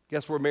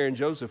 Guess where Mary and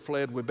Joseph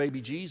fled with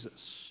baby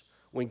Jesus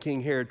when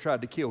King Herod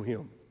tried to kill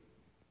him?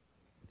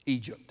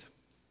 Egypt.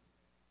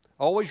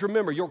 Always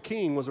remember, your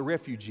king was a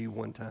refugee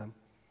one time.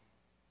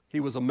 He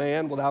was a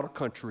man without a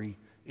country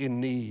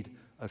in need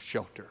of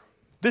shelter.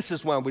 This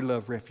is why we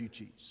love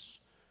refugees.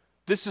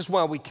 This is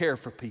why we care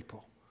for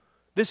people.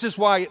 This is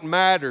why it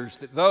matters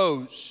that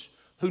those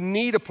who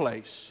need a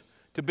place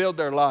to build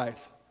their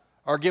life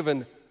are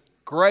given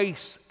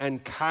grace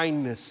and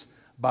kindness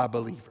by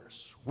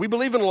believers. We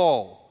believe in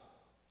law.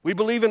 We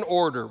believe in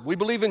order. We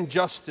believe in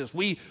justice.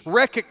 We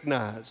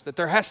recognize that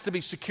there has to be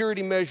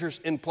security measures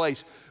in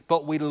place,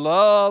 but we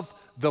love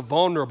the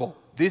vulnerable.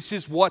 This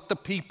is what the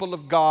people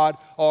of God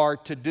are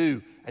to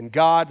do. And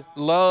God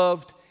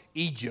loved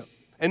Egypt.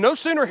 And no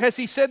sooner has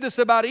He said this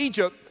about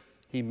Egypt,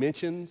 He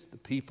mentions the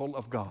people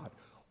of God.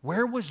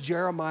 Where was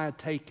Jeremiah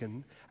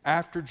taken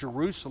after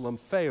Jerusalem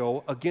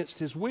fell against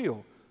his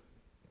will?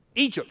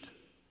 Egypt.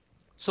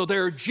 So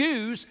there are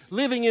Jews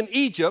living in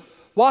Egypt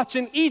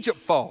watching Egypt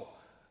fall.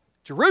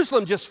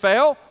 Jerusalem just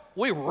fell.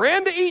 We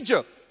ran to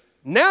Egypt.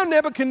 Now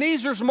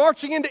Nebuchadnezzar's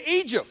marching into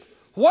Egypt.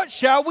 What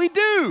shall we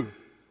do?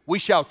 We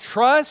shall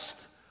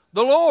trust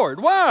the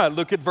Lord. Why?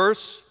 Look at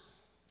verse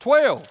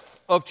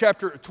 12 of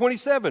chapter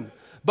 27.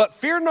 But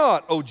fear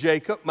not, O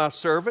Jacob, my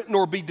servant,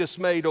 nor be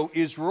dismayed, O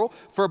Israel,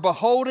 for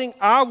beholding,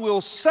 I will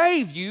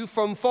save you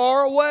from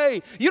far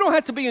away. You don't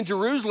have to be in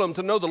Jerusalem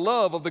to know the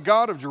love of the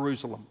God of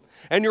Jerusalem,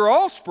 and your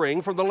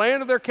offspring from the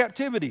land of their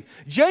captivity.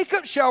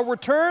 Jacob shall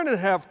return and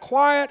have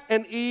quiet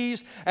and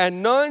ease,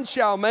 and none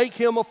shall make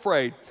him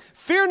afraid.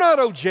 Fear not,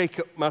 O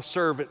Jacob, my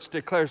servants,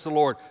 declares the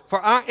Lord, for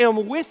I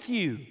am with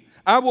you.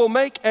 I will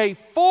make a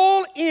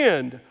full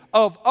end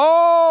of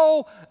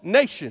all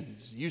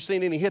nations. You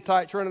seen any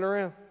Hittites running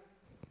around?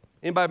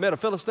 Anybody met a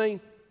Philistine?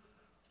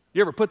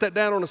 You ever put that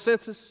down on a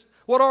census?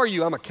 What are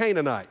you? I'm a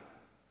Canaanite.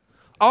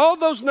 All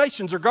those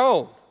nations are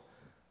gone.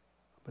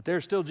 But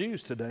there's still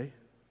Jews today.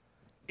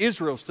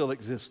 Israel still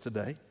exists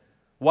today.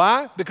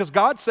 Why? Because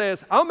God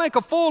says, I'll make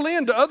a full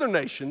end to other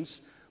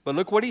nations. But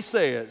look what He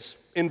says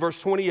in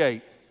verse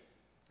 28.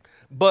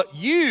 But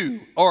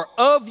you, or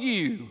of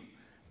you,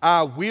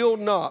 I will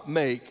not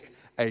make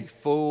a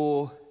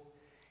full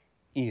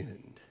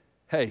end.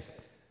 Hey,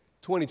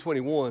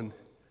 2021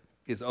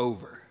 is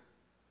over.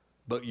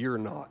 But you're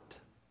not.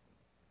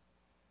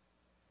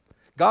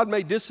 God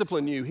may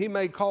discipline you. He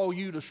may call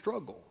you to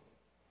struggle.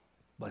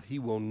 But He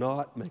will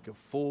not make a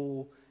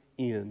full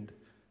end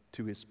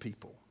to His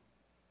people.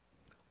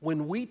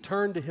 When we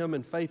turn to Him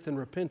in faith and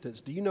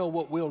repentance, do you know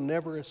what we'll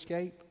never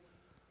escape?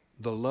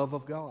 The love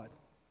of God.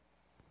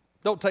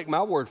 Don't take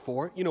my word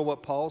for it. You know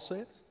what Paul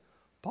says?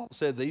 Paul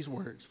said these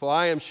words, for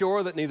I am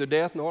sure that neither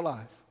death nor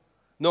life,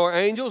 nor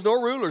angels,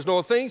 nor rulers,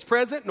 nor things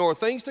present, nor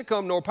things to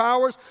come, nor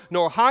powers,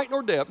 nor height,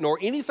 nor depth, nor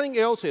anything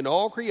else in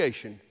all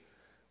creation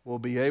will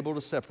be able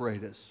to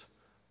separate us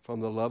from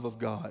the love of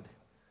God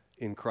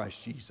in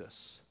Christ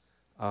Jesus,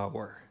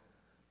 our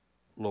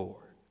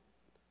Lord.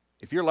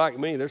 If you're like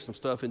me, there's some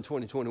stuff in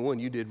 2021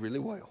 you did really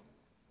well.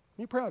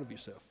 You're proud of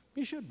yourself.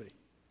 You should be.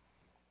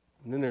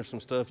 And then there's some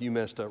stuff you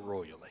messed up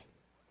royally.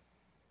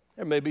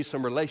 There may be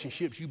some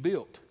relationships you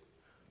built,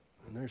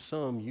 and there's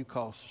some you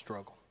caused a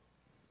struggle.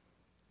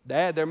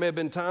 Dad, there may have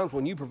been times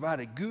when you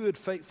provided good,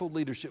 faithful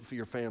leadership for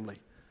your family,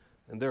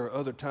 and there are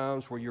other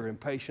times where your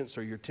impatience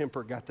or your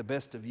temper got the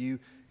best of you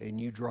and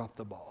you dropped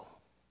the ball.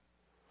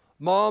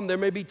 Mom, there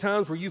may be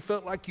times where you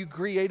felt like you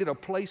created a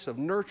place of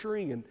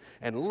nurturing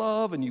and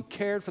love, and you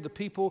cared for the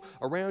people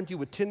around you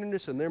with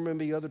tenderness, and there may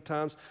be other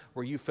times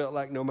where you felt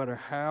like no matter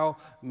how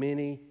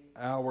many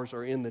hours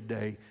are in the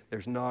day,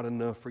 there's not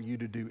enough for you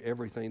to do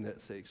everything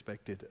that's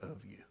expected of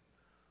you.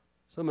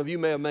 Some of you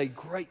may have made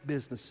great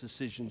business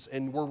decisions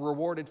and were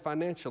rewarded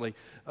financially.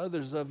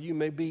 Others of you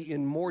may be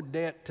in more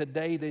debt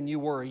today than you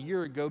were a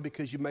year ago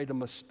because you made a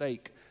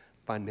mistake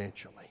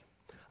financially.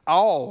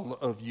 All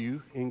of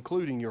you,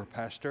 including your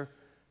pastor,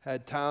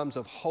 had times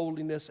of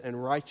holiness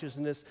and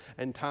righteousness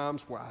and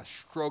times where I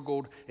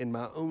struggled in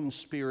my own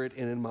spirit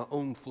and in my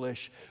own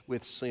flesh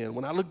with sin.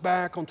 When I look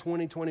back on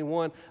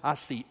 2021, I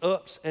see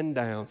ups and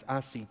downs.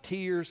 I see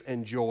tears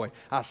and joy.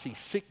 I see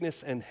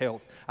sickness and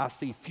health. I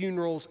see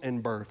funerals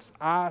and births.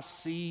 I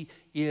see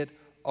it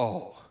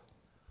all.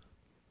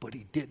 But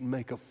he didn't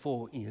make a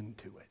full end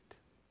to it.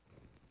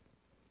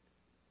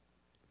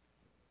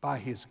 By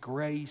his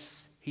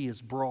grace, he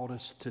has brought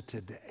us to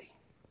today.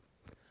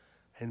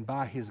 And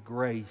by his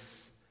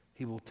grace,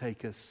 he will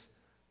take us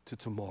to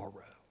tomorrow.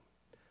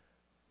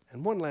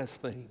 And one last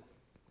thing.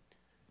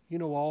 You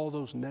know, all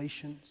those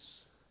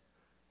nations,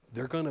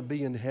 they're going to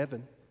be in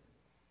heaven.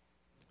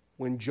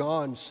 When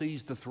John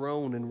sees the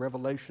throne in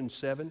Revelation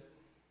 7,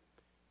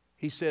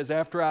 he says,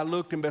 after I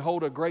looked and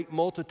behold a great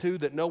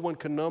multitude that no one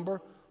can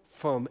number,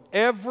 from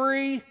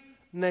every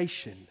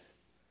nation.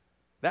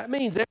 That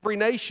means every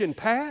nation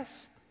past,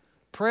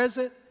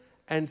 present,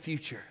 and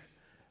future.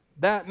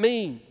 That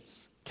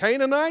means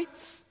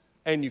Canaanites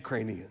and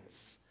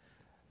Ukrainians.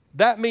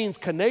 That means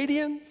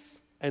Canadians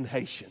and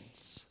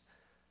Haitians.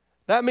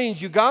 That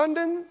means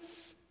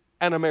Ugandans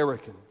and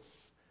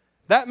Americans.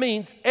 That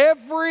means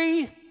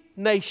every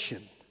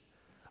nation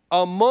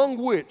among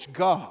which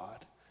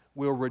God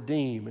will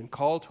redeem and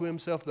call to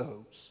himself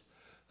those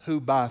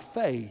who by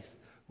faith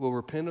will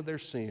repent of their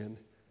sin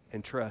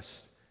and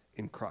trust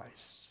in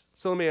Christ.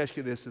 So let me ask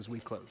you this as we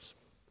close.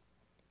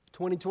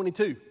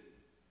 2022.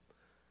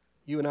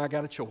 You and I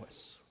got a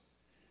choice.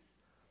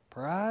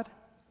 Pride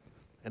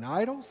and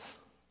idols,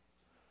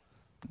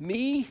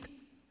 me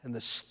and the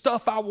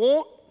stuff I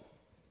want,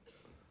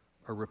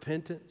 or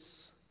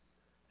repentance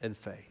and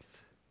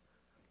faith.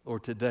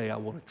 Lord, today I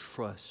want to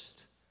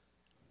trust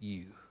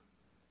you.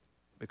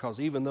 Because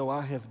even though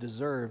I have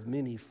deserved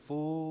many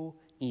full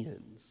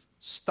ends,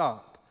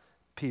 stop,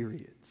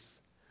 periods,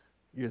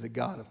 you're the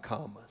God of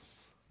commas.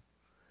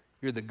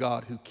 You're the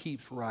God who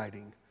keeps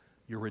writing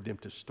your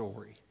redemptive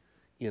story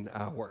in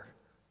our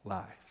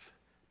life.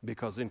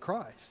 Because in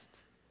Christ,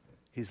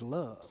 his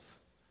love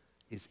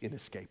is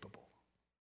inescapable.